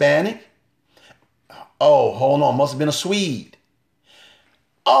 A Hispanic? Oh, hold on. Must have been a Swede.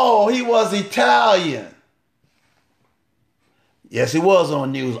 Oh, he was Italian. Yes, he was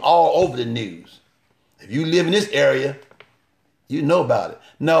on news, all over the news. If you live in this area, you know about it.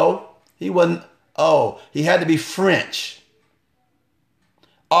 No, he wasn't. Oh, he had to be French.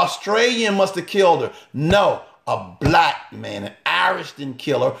 Australian must have killed her. No, a black man, an Irish didn't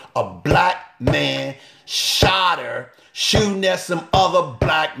kill her. A black man shot her shooting at some other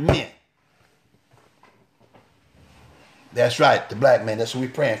black men. That's right, the black man. That's what we're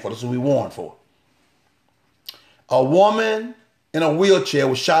praying for. That's what we warn for. A woman in a wheelchair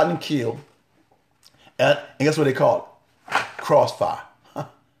was shot and killed. And guess what they call it? Crossfire.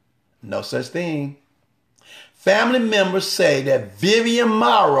 No such thing. Family members say that Vivian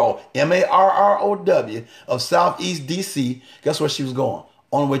Morrow, Marrow, of Southeast D.C., guess where she was going?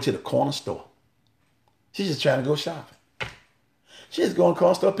 On the way to the corner store. She's just trying to go shopping. She just going to the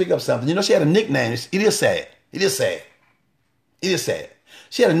corner store, pick up something. You know, she had a nickname. It is sad. It is sad. It is sad.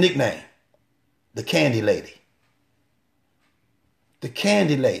 She had a nickname. The Candy Lady. The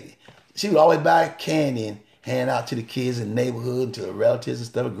Candy Lady. She would always buy candy and hand out to the kids in the neighborhood and to the relatives and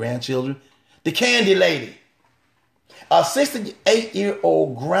stuff, grandchildren. The Candy Lady. A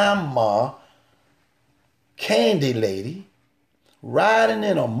 68-year-old grandma, Candy Lady, riding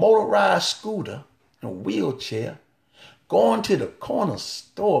in a motorized scooter, in a wheelchair, going to the corner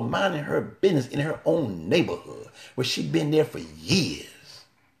store, minding her business in her own neighborhood where she been there for years.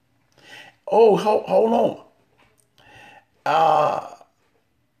 Oh, hold on.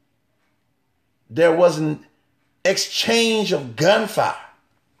 There was an exchange of gunfire.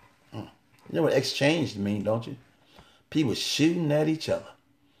 You know what exchange mean, don't you? People shooting at each other.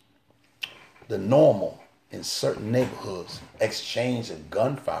 The normal in certain neighborhoods, exchange of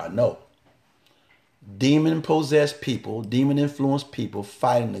gunfire. No. Demon-possessed people, demon-influenced people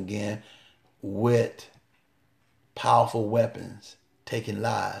fighting again with powerful weapons, taking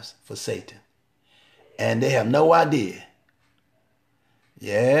lives for Satan. And they have no idea.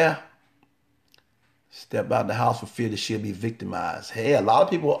 Yeah. Step out the house for fear that she'll be victimized. Hey, a lot of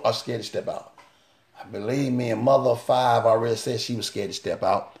people are scared to step out. Believe me, a mother of 5 already said she was scared to step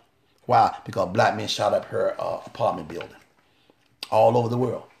out. Why? Because black men shot up her apartment building all over the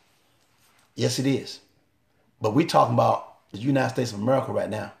world. Yes, it is. But we're talking about the United States of America right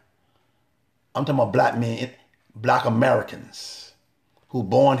now. I'm talking about black men, black Americans who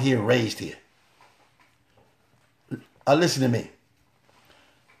born here, raised here. Listen to me.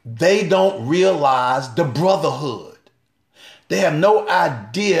 They don't realize the brotherhood. They have no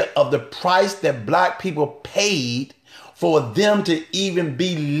idea of the price that black people paid for them to even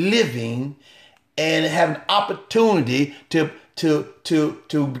be living and have an opportunity to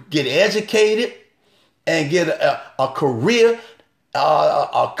get educated and get a career,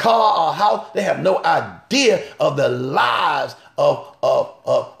 a car, a house. They have no idea of the lives of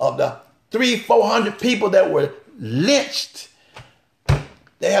the 300-400 people that were lynched.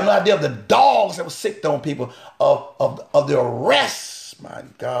 They have no idea of the dogs that were sicked on people, of the arrests. My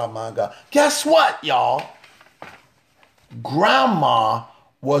God. Guess what, y'all? Grandma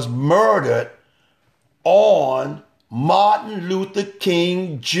was murdered on Martin Luther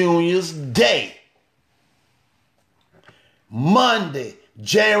King Jr.'s day. Monday,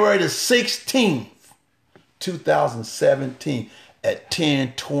 January the 16th, 2017 at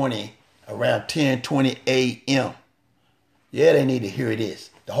 10:20, around 10:20 a.m. Yeah, they need to hear this.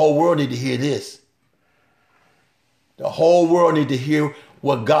 The whole world need to hear this. The whole world need to hear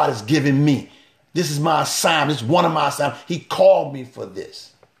what God has given me. This is my assignment. This is one of my assignments. He called me for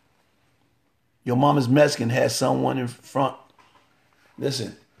this. Your mama's Mexican has someone in front.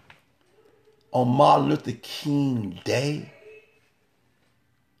 Listen, on Martin Luther King Day,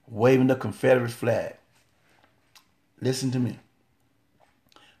 waving the Confederate flag. Listen to me.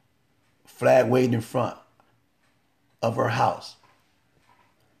 Flag waved in front of her house.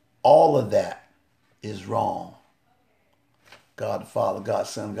 All of that is wrong. God the Father, God the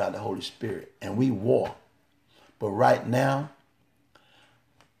Son, God the Holy Spirit. And we walk. But right now,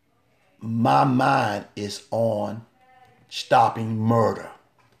 my mind is on stopping murder.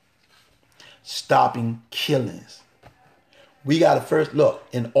 Stopping killings. We got to first look,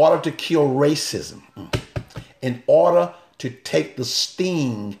 in order to kill racism, in order to take the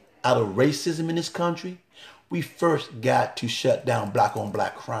sting out of racism in this country, we first got to shut down black on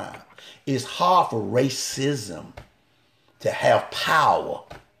black crime. It's hard for racism to have power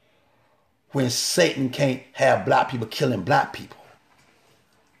when Satan can't have black people killing black people.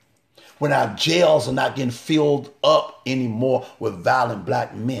 When our jails are not getting filled up anymore with violent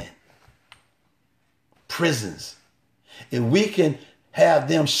black men. Prisons. If we can have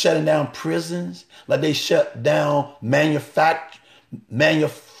them shutting down prisons like they shut down manufacturers,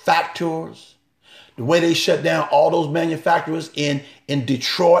 the way they shut down all those manufacturers in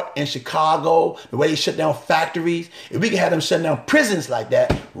Detroit and Chicago, the way they shut down factories, if we can have them shutting down prisons like that,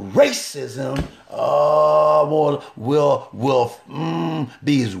 racism will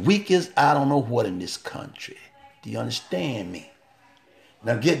be as weak as I don't know what in this country. Do you understand me?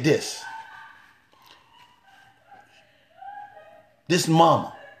 Now get this. This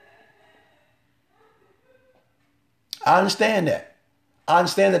mama. I understand that. I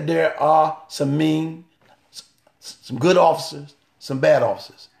understand that there are some mean, some good officers, some bad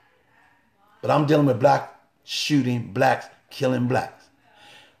officers. But I'm dealing with black shooting blacks, killing blacks.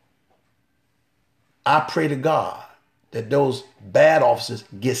 I pray to God that those bad officers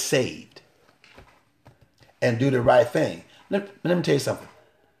get saved and do the right thing. Let me tell you something.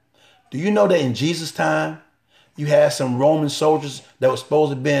 Do you know that in Jesus' time, you had some Roman soldiers that were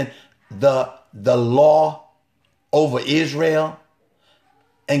supposed to have been the law over Israel?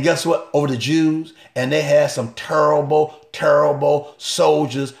 And guess what? Over the Jews. And they had some terrible, terrible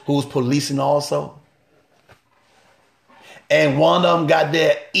soldiers who was policing also. And one of them got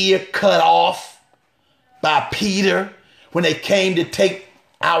their ear cut off by Peter when they came to take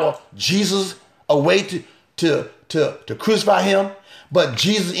our Jesus away to crucify him. But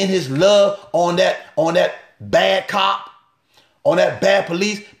Jesus, in his love on that bad cop, on that bad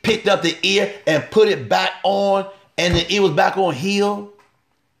police, picked up the ear and put it back on, and the ear was back on healed.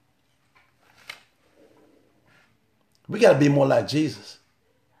 We got to be more like Jesus.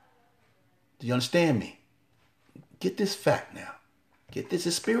 Do you understand me? Get this fact now. Get this.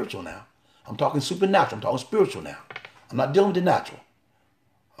 It's spiritual now. I'm talking supernatural. I'm talking spiritual now. I'm not dealing with the natural.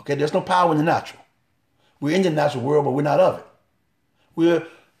 Okay, there's no power in the natural. We're in the natural world, but we're not of it.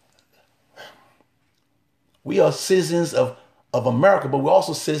 We are citizens of America, but we're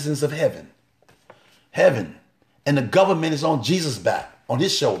also citizens of heaven. Heaven. And the government is on Jesus' back, on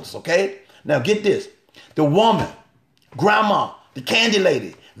his shoulders, okay? Now get this. The woman, grandma, the candy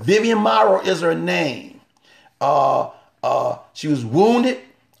lady, Vivian Morrow is her name. She was wounded.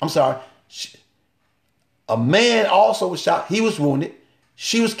 I'm sorry. A man also was shot. He was wounded.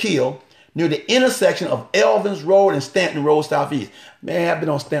 She was killed near the intersection of Elvins Road and Stanton Road Southeast. Man, I've been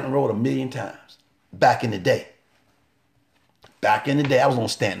on Stanton Road 1,000,000 times. Back in the day. Back in the day, I was on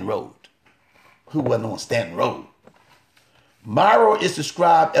Stanton Road. Who wasn't on Stanton Road? Morrow is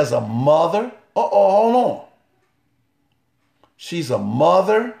described as a mother. Hold on. She's a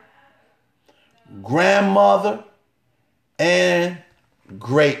mother, grandmother, and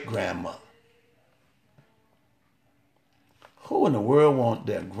great-grandmother. Who in the world want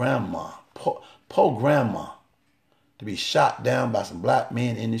their grandma, poor grandma, to be shot down by some black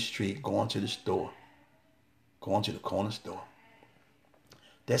men in the street going to the store, going to the corner store?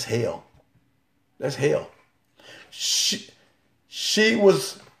 That's hell. That's hell. She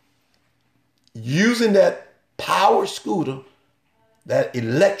was using that power scooter, that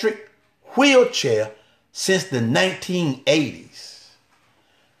electric wheelchair, since the 1980s.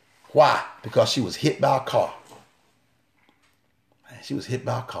 Why? Because she was hit by a car. She was hit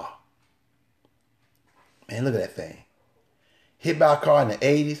by a car. Man, look at that thing. Hit by a car in the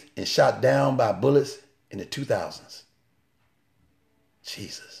 80s and shot down by bullets in the 2000s.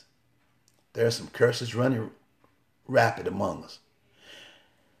 Jesus. There are some curses running rapid among us.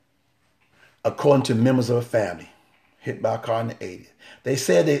 According to members of a family, hit by a car in the 80s. They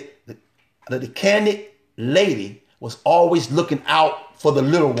said that the candy lady was always looking out for the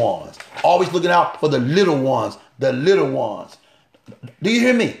little ones. Always looking out for the little ones. The little ones. Do you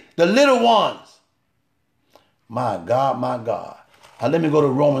hear me? The little ones. My God, my God. Now let me go to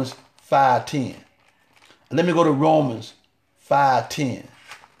Romans 5:10. Let me go to Romans 5:10.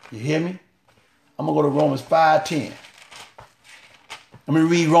 You hear me? I'm going to go to Romans 5:10. Let me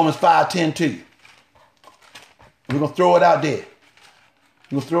read Romans 5:10 to you. We're going to throw it out there.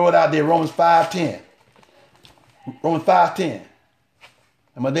 We're going to throw it out there. Romans 5:10. Romans 5:10.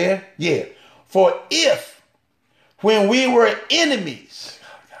 Am I there? Yeah. For if, when we were enemies,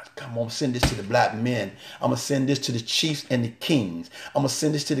 I'm going to send this to the black men. I'm going to send this to the chiefs and the kings. I'm going to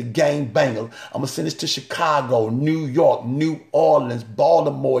send this to the gangbangers. I'm going to send this to Chicago, New York, New Orleans,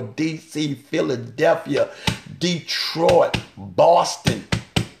 Baltimore, D.C., Philadelphia, Detroit, Boston,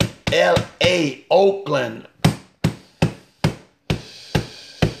 L.A., Oakland,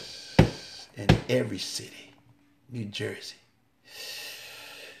 and every city, New Jersey.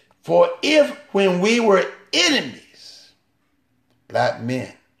 For if, when we were enemies, black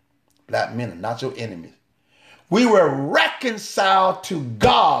men are not your enemies, we were reconciled to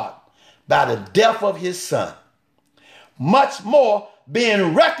God by the death of his son. Much more,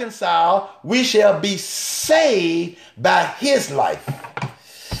 being reconciled, we shall be saved by his life.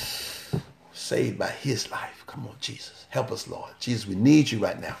 Saved by his life. Come on, Jesus. Help us, Lord. Jesus, we need you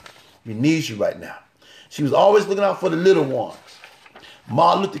right now. We need you right now. She was always looking out for the little ones.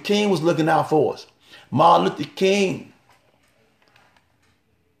 Martin Luther King was looking out for us. Martin Luther King,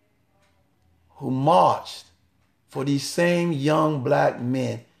 who marched for these same young black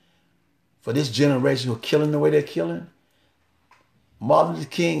men, for this generation who are killing the way they're killing. Martin Luther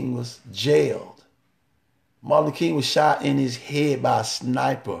King was jailed. Martin Luther King was shot in his head by a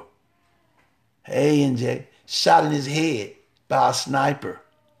sniper. Hey, NJ, shot in his head by a sniper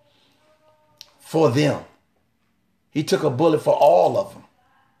for them. He took a bullet for all of them.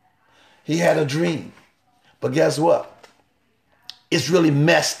 He had a dream. But guess what? It's really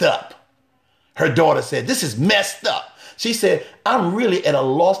messed up. Her daughter said, this is messed up. She said, I'm really at a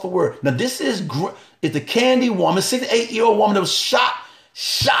loss for words. Now, this is the candy woman, 68-year-old woman that was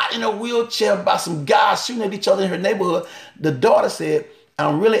shot in a wheelchair by some guys shooting at each other in her neighborhood. The daughter said,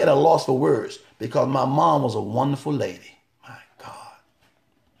 I'm really at a loss for words because my mom was a wonderful lady. My God.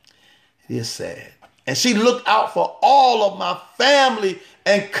 It is sad. And she looked out for all of my family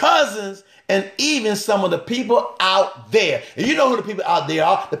and cousins and even some of the people out there. And you know who the people out there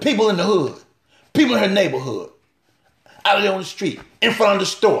are? The people in the hood. People in her neighborhood. Out there on the street. In front of the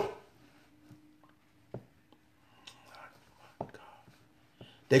store.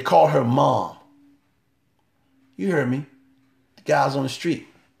 They call her mom. You heard me. The guys on the street.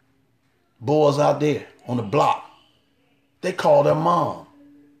 Boys out there on the block. They called her mom.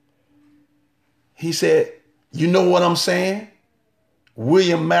 He said, you know what I'm saying?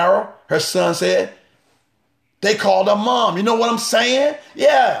 William Merrill, her son, said, they called her mom. You know what I'm saying?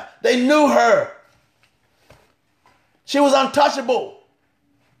 Yeah, they knew her. She was untouchable.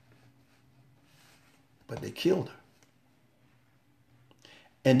 But they killed her.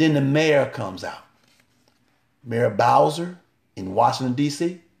 And then the mayor comes out. Mayor Bowser in Washington,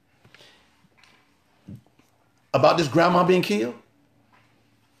 D.C. About this grandma being killed.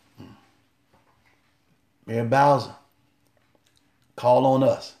 Mayor Bowser, call on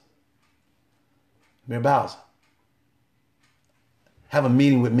us. Mayor Bowser, have a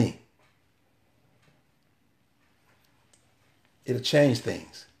meeting with me. It'll change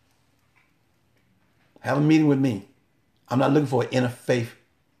things. Have a meeting with me. I'm not looking for an interfaith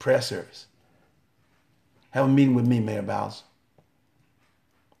prayer service. Have a meeting with me, Mayor Bowser.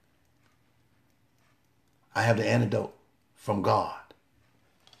 I have the antidote from God.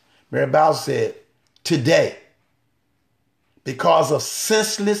 Mayor Bowser said, today, because of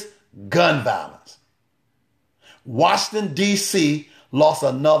senseless gun violence, Washington, D.C. lost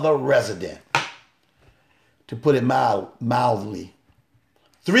another resident. To put it mildly,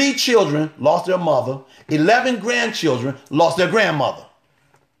 3 children lost their mother, 11 grandchildren lost their grandmother.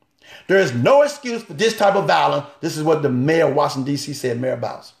 There is no excuse for this type of violence. This is what the mayor of Washington, D.C. said, Mayor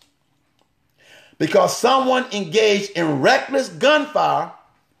Bowser. Because someone engaged in reckless gunfire.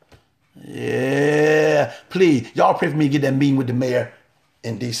 Yeah, please, y'all pray for me to get that meeting with the mayor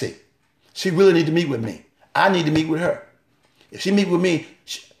in D.C. She really need to meet with me. I need to meet with her. If she meet with me,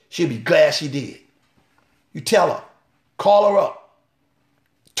 she'll be glad she did. You tell her, call her up,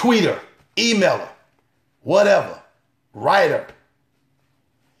 tweet her, email her, whatever, write her,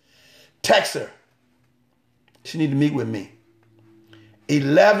 text her. She need to meet with me.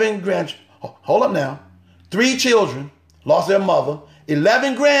 11 grandchildren, hold up now, 3 children lost their mother,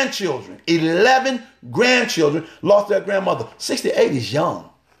 11 grandchildren lost their grandmother. 68 is young.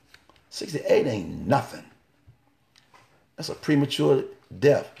 68 ain't nothing. That's a premature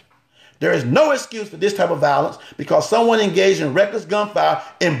death. There is no excuse for this type of violence because someone engaged in reckless gunfire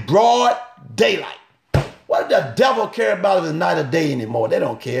in broad daylight. What did the devil care about if it's night or day anymore? They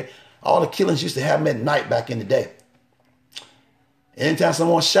don't care. All the killings used to happen at night back in the day. Anytime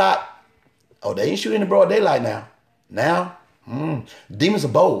someone shot, oh, they ain't shooting in broad daylight now. Now, demons are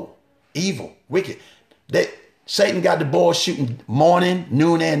bold, evil, wicked. Satan got the boys shooting morning,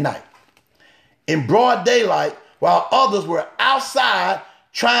 noon, and night. In broad daylight, while others were outside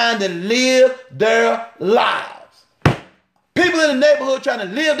trying to live their lives. People in the neighborhood trying to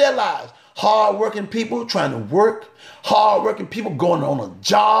live their lives. Hard-working people trying to work. Hard-working people going on a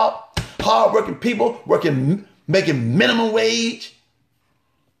job. Hard-working people working, making minimum wage.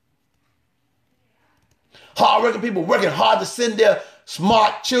 Hard-working people working hard to send their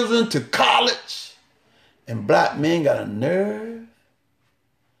smart children to college. And black men got a nerve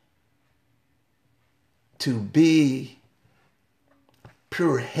to be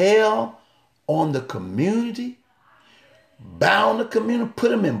pure hell on the community, bound the community,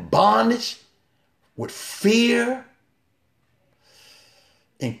 put them in bondage with fear,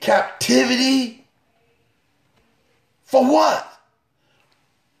 in captivity. For what?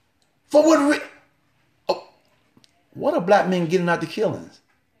 For what? What are black men getting out the killings?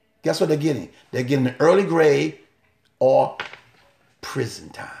 Guess what they're getting? They're getting an early grave or prison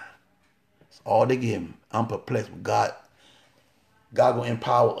time. That's all they give them. I'm perplexed with God. God will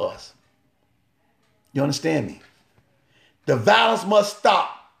empower us. You understand me? The violence must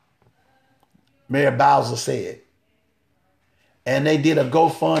stop, Mayor Bowser said. And they did a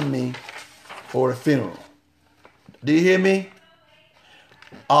GoFundMe for the funeral. Do you hear me?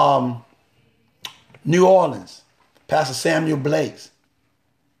 New Orleans, Pastor Samuel Blakes.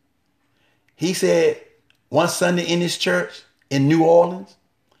 He said one Sunday in his church in New Orleans,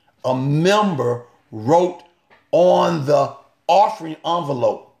 a member wrote on the offering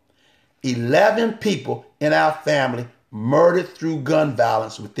envelope, 11 people in our family murdered through gun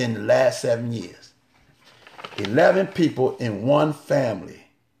violence within the last 7 years. 11 people in one family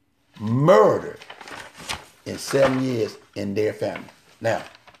murdered in 7 years in their family. Now,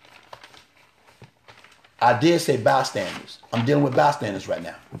 I did say bystanders. I'm dealing with bystanders right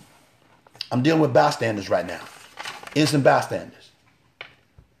now. Innocent bystanders.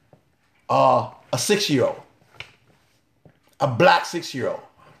 A 6-year-old. A black 6-year-old.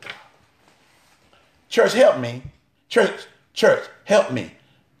 Church, help me. Church, help me.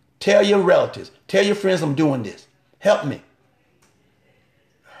 Tell your relatives. Tell your friends I'm doing this. Help me.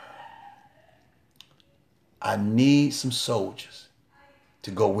 I need some soldiers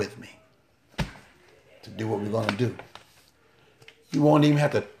to go with me to do what we're going to do. You won't even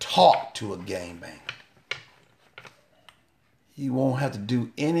have to talk to a gangbanger. You won't have to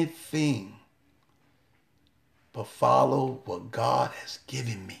do anything but follow what God has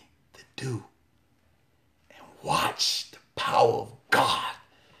given me to do and watch the power of God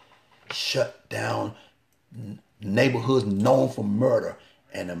shut down neighborhoods known for murder,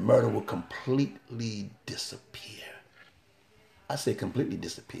 and the murder will completely disappear. I say completely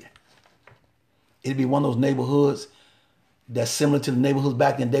disappear. It'd be one of those neighborhoods that's similar to the neighborhoods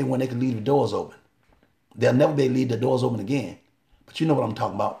back in the day when they could leave the doors open. They'll never be able to leave the doors open again. But you know what I'm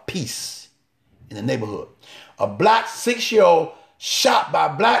talking about. Peace in the neighborhood. A black 6-year-old shot by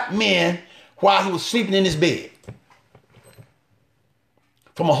black men while he was sleeping in his bed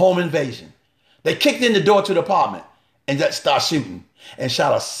from a home invasion. They kicked in the door to the apartment and just started shooting and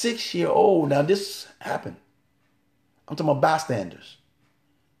shot a 6-year-old. Now this happened. I'm talking about bystanders.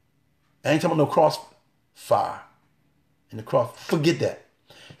 I ain't talking about no crossfire. Forget that.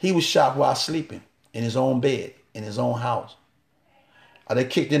 He was shot while sleeping in his own bed, in his own house. They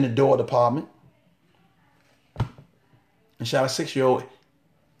kicked in the door of the apartment and shot a 6-year-old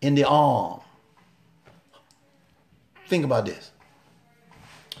in the arm. Think about this.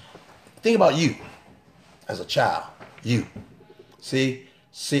 Think about you as a child. You. See,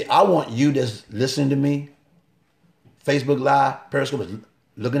 I want you that's listening to me, Facebook Live, Periscope is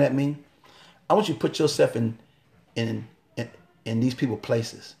looking at me. I want you to put yourself in these people's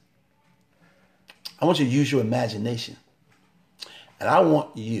places. I want you to use your imagination. And I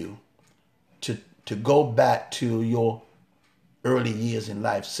want you to go back to your early years in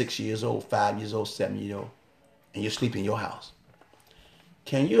life, 6 years old, 5 years old, 7 years old, and you're sleeping in your house.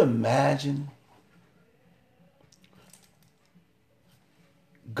 Can you imagine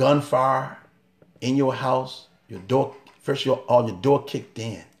gunfire in your house? Your door, first your door kicked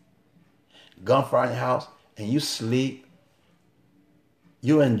in. Gunfire in your house, and you sleep.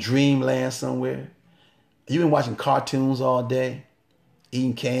 You're in dreamland somewhere. You've been watching cartoons all day,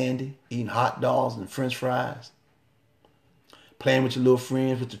 eating candy, eating hot dogs and french fries, playing with your little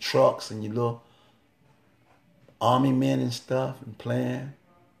friends with the trucks and your little army men and stuff and playing.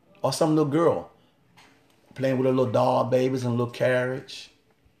 Or some little girl playing with her little doll babies and a little carriage.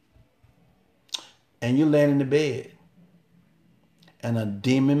 And you're laying in the bed. And a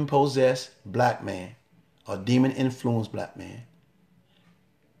demon-possessed black man, or demon-influenced black man,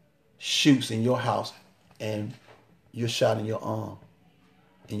 shoots in your house and you're shot in your arm,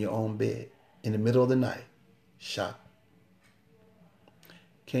 in your own bed, in the middle of the night, shot.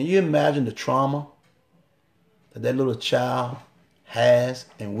 Can you imagine the trauma that little child has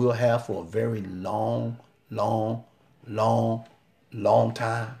and will have for a very long, long, long, long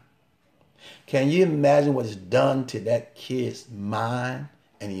time? Can you imagine what is done to that kid's mind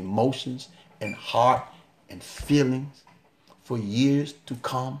and emotions and heart and feelings for years to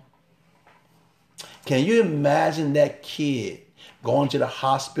come? Can you imagine that kid going to the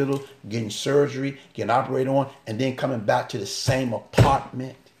hospital, getting surgery, getting operated on, and then coming back to the same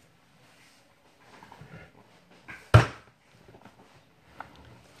apartment?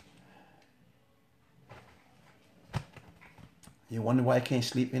 You wonder why you can't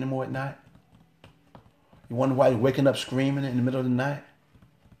sleep anymore at night? You wonder why you're waking up screaming in the middle of the night?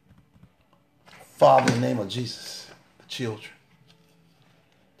 Father, in the name of Jesus, the children,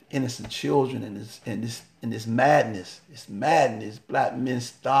 the innocent children in this madness. It's madness. Black men,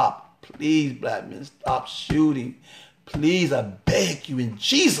 stop. Please, black men, stop shooting. Please, I beg you in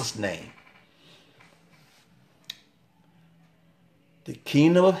Jesus' name. The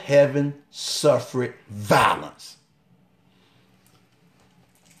kingdom of heaven suffered violence,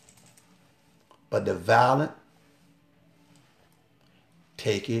 but the violent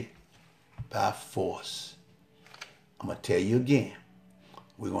take it by force. I'm going to tell you again.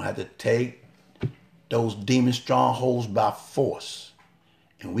 We're going to have to take those demon strongholds by force.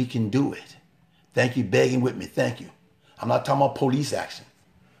 And we can do it. Thank you, begging with me. Thank you. I'm not talking about police action.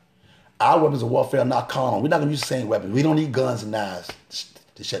 Our weapons of warfare are not carnal. We're not going to use the same weapons. We don't need guns and knives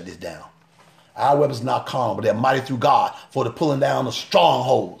to shut this down. Our weapons are not carnal, but they're mighty through God for the pulling down of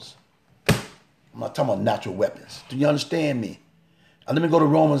strongholds. I'm not talking about natural weapons. Do you understand me? Now let me go to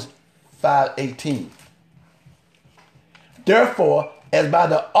Romans 5:18. Therefore, as by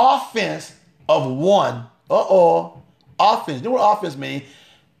the offense of one, offense. You know what offense means?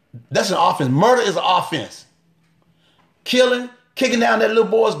 That's an offense. Murder is an offense. Killing, kicking down that little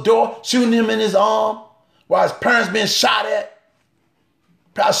boy's door, shooting him in his arm while his parents being shot at.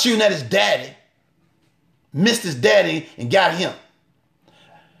 Probably shooting at his daddy. Missed his daddy and got him.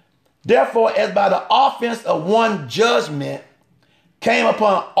 Therefore, as by the offense of one judgment came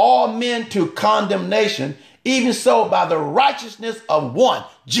upon all men to condemnation, even so by the righteousness of one,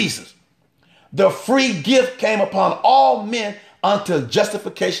 Jesus, the free gift came upon all men unto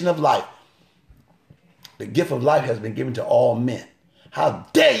justification of life. The gift of life has been given to all men. How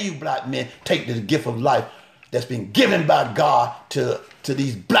dare you black men take the gift of life that's been given by God to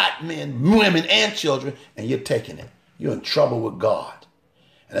these black men, women, and children, and you're taking it. You're in trouble with God.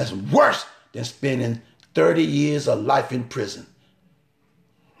 And that's worse than spending 30 years of life in prison.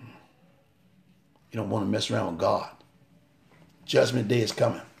 You don't want to mess around with God. Judgment day is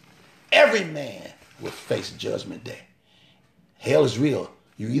coming. Every man will face judgment day. Hell is real.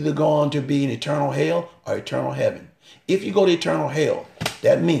 You're either going to be in eternal hell or eternal heaven. If you go to eternal hell,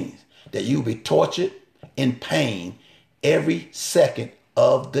 that means that you'll be tortured in pain every second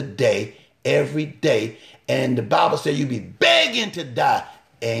of the day, every day. And the Bible says you'll be begging to die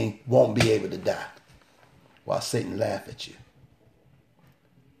and won't be able to die while Satan laughs at you.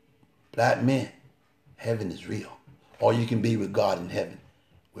 Black men, heaven is real. Or you can be with God in heaven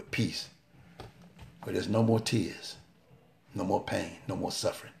with peace, where there's no more tears, no more pain, no more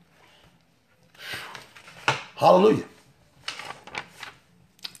suffering. Hallelujah.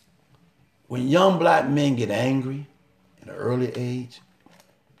 When young black men get angry in an early age,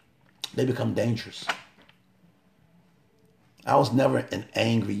 they become dangerous. I was never an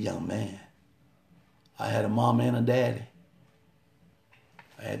angry young man. I had a mama and a daddy.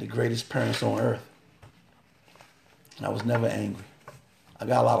 I had the greatest parents on earth. I was never angry. I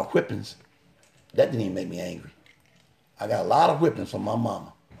got a lot of whippings. That didn't even make me angry. I got a lot of whippings from my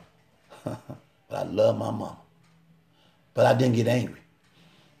mama. But I love my mama. But I didn't get angry.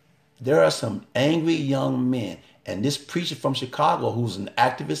 There are some angry young men. And this preacher from Chicago, who's an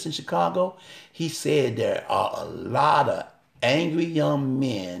activist in Chicago, he said there are a lot of angry young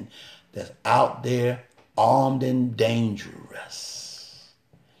men that's out there armed and dangerous.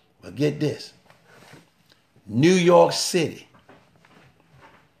 But get this. New York City,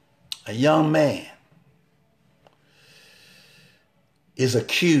 a young man is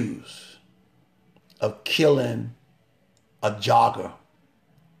accused of killing a jogger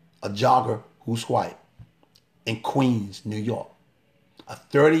who's white in Queens, New York. A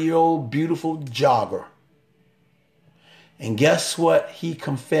 30-year-old beautiful jogger. And guess what he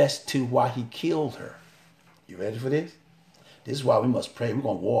confessed to why he killed her? You ready for this? This is why we must pray. We're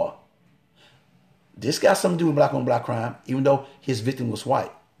going to war. This got something to do with black on black crime, even though his victim was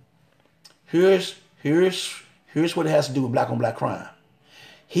white. Here's what it has to do with black on black crime.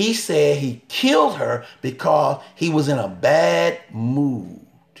 He said he killed her because he was in a bad mood.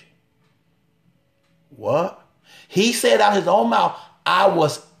 What? He said out his own mouth, I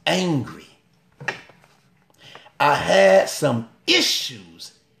was angry. I had some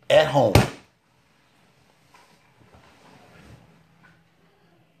issues at home.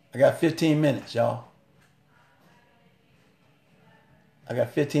 I got 15 minutes, y'all. I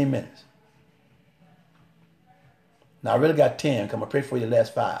got 15 minutes. Now, I really got 10. I'm going to pray for you the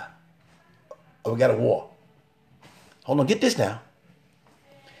last 5. Oh, we got a war. Hold on, get this now.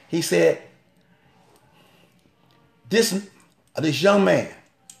 He said, this young man,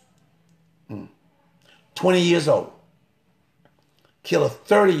 20 years old, killed a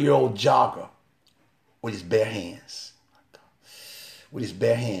 30-year-old jogger with his bare hands. With his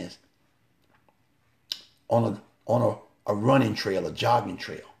bare hands on a running trail, a jogging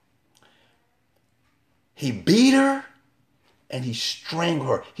trail. He beat her and he strangled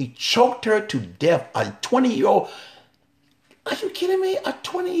her. He choked her to death. A 20-year-old. Are you kidding me? A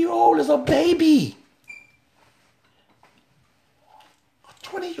 20-year-old is a baby. A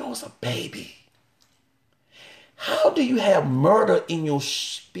 20-year-old is a baby. How do you have murder in your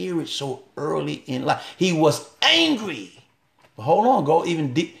spirit so early in life? He was angry. But hold on, go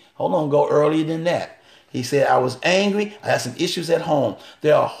even deep. Hold on, go earlier than that. He said, I was angry. I had some issues at home.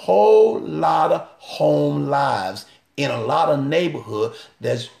 There are a whole lot of home lives in a lot of neighborhoods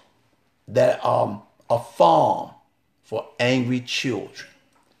that are a farm for angry children,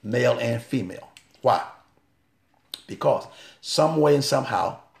 male and female. Why? Because some way and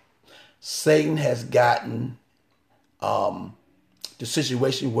somehow, Satan has gotten the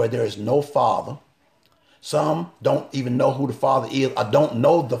situation where there is no father. Some don't even know who the father is. I don't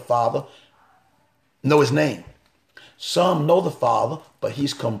know the father, know his name. Some know the father, but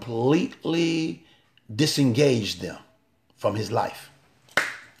he's completely disengaged them from his life.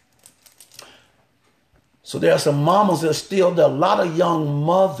 So there are some mamas that are there are a lot of young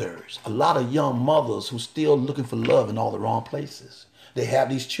mothers who still looking for love in all the wrong places. They have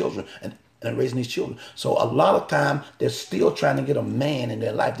these children, and and raising these children. So a lot of time they're still trying to get a man in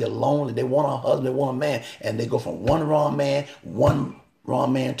their life. They're lonely. They want a husband. They want a man. And they go from one wrong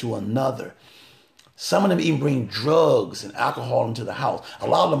man to another. Some of them even bring drugs and alcohol into the house. A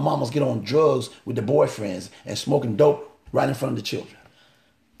lot of the mamas get on drugs with their boyfriends and smoking dope right in front of the children.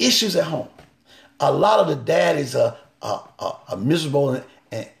 Issues at home. A lot of the daddies are miserable,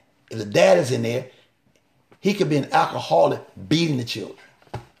 and if the dad is in there, he could be an alcoholic, beating the children,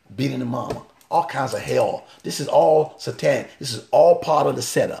 beating the mama, all kinds of hell. This is all satanic. This is all part of the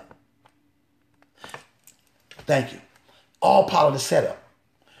setup. Thank you. All part of the setup.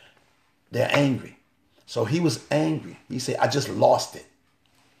 They're angry. So he was angry. He said, I just lost it.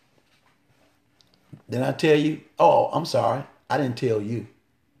 Then I tell you, oh, I'm sorry. I didn't tell you.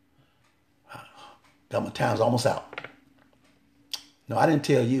 Got my time's almost out. No, I didn't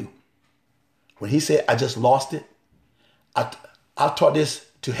tell you. When he said, I just lost it, I've taught this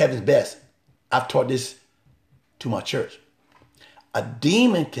to Heaven's Best. I've taught this to my church. A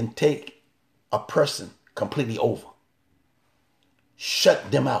demon can take a person completely over.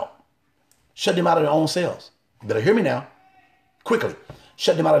 Shut them out. Shut them out of their own selves. You better hear me now. Quickly.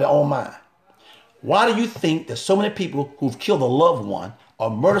 Shut them out of their own mind. Why do you think that so many people who've killed a loved one or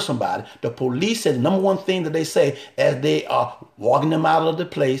murdered somebody, the police said the number one thing that they say as they are walking them out of the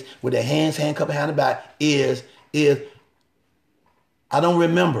place with their hands handcuffed behind the back is I don't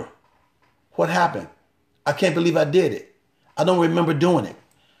remember what happened. I can't believe I did it. I don't remember doing it.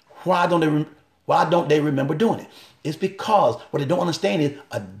 Why don't they remember doing it? It's because what they don't understand is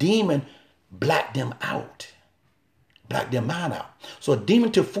a demon blacked them out. Black their mind out. So a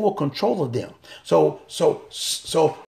demon took full control of them. So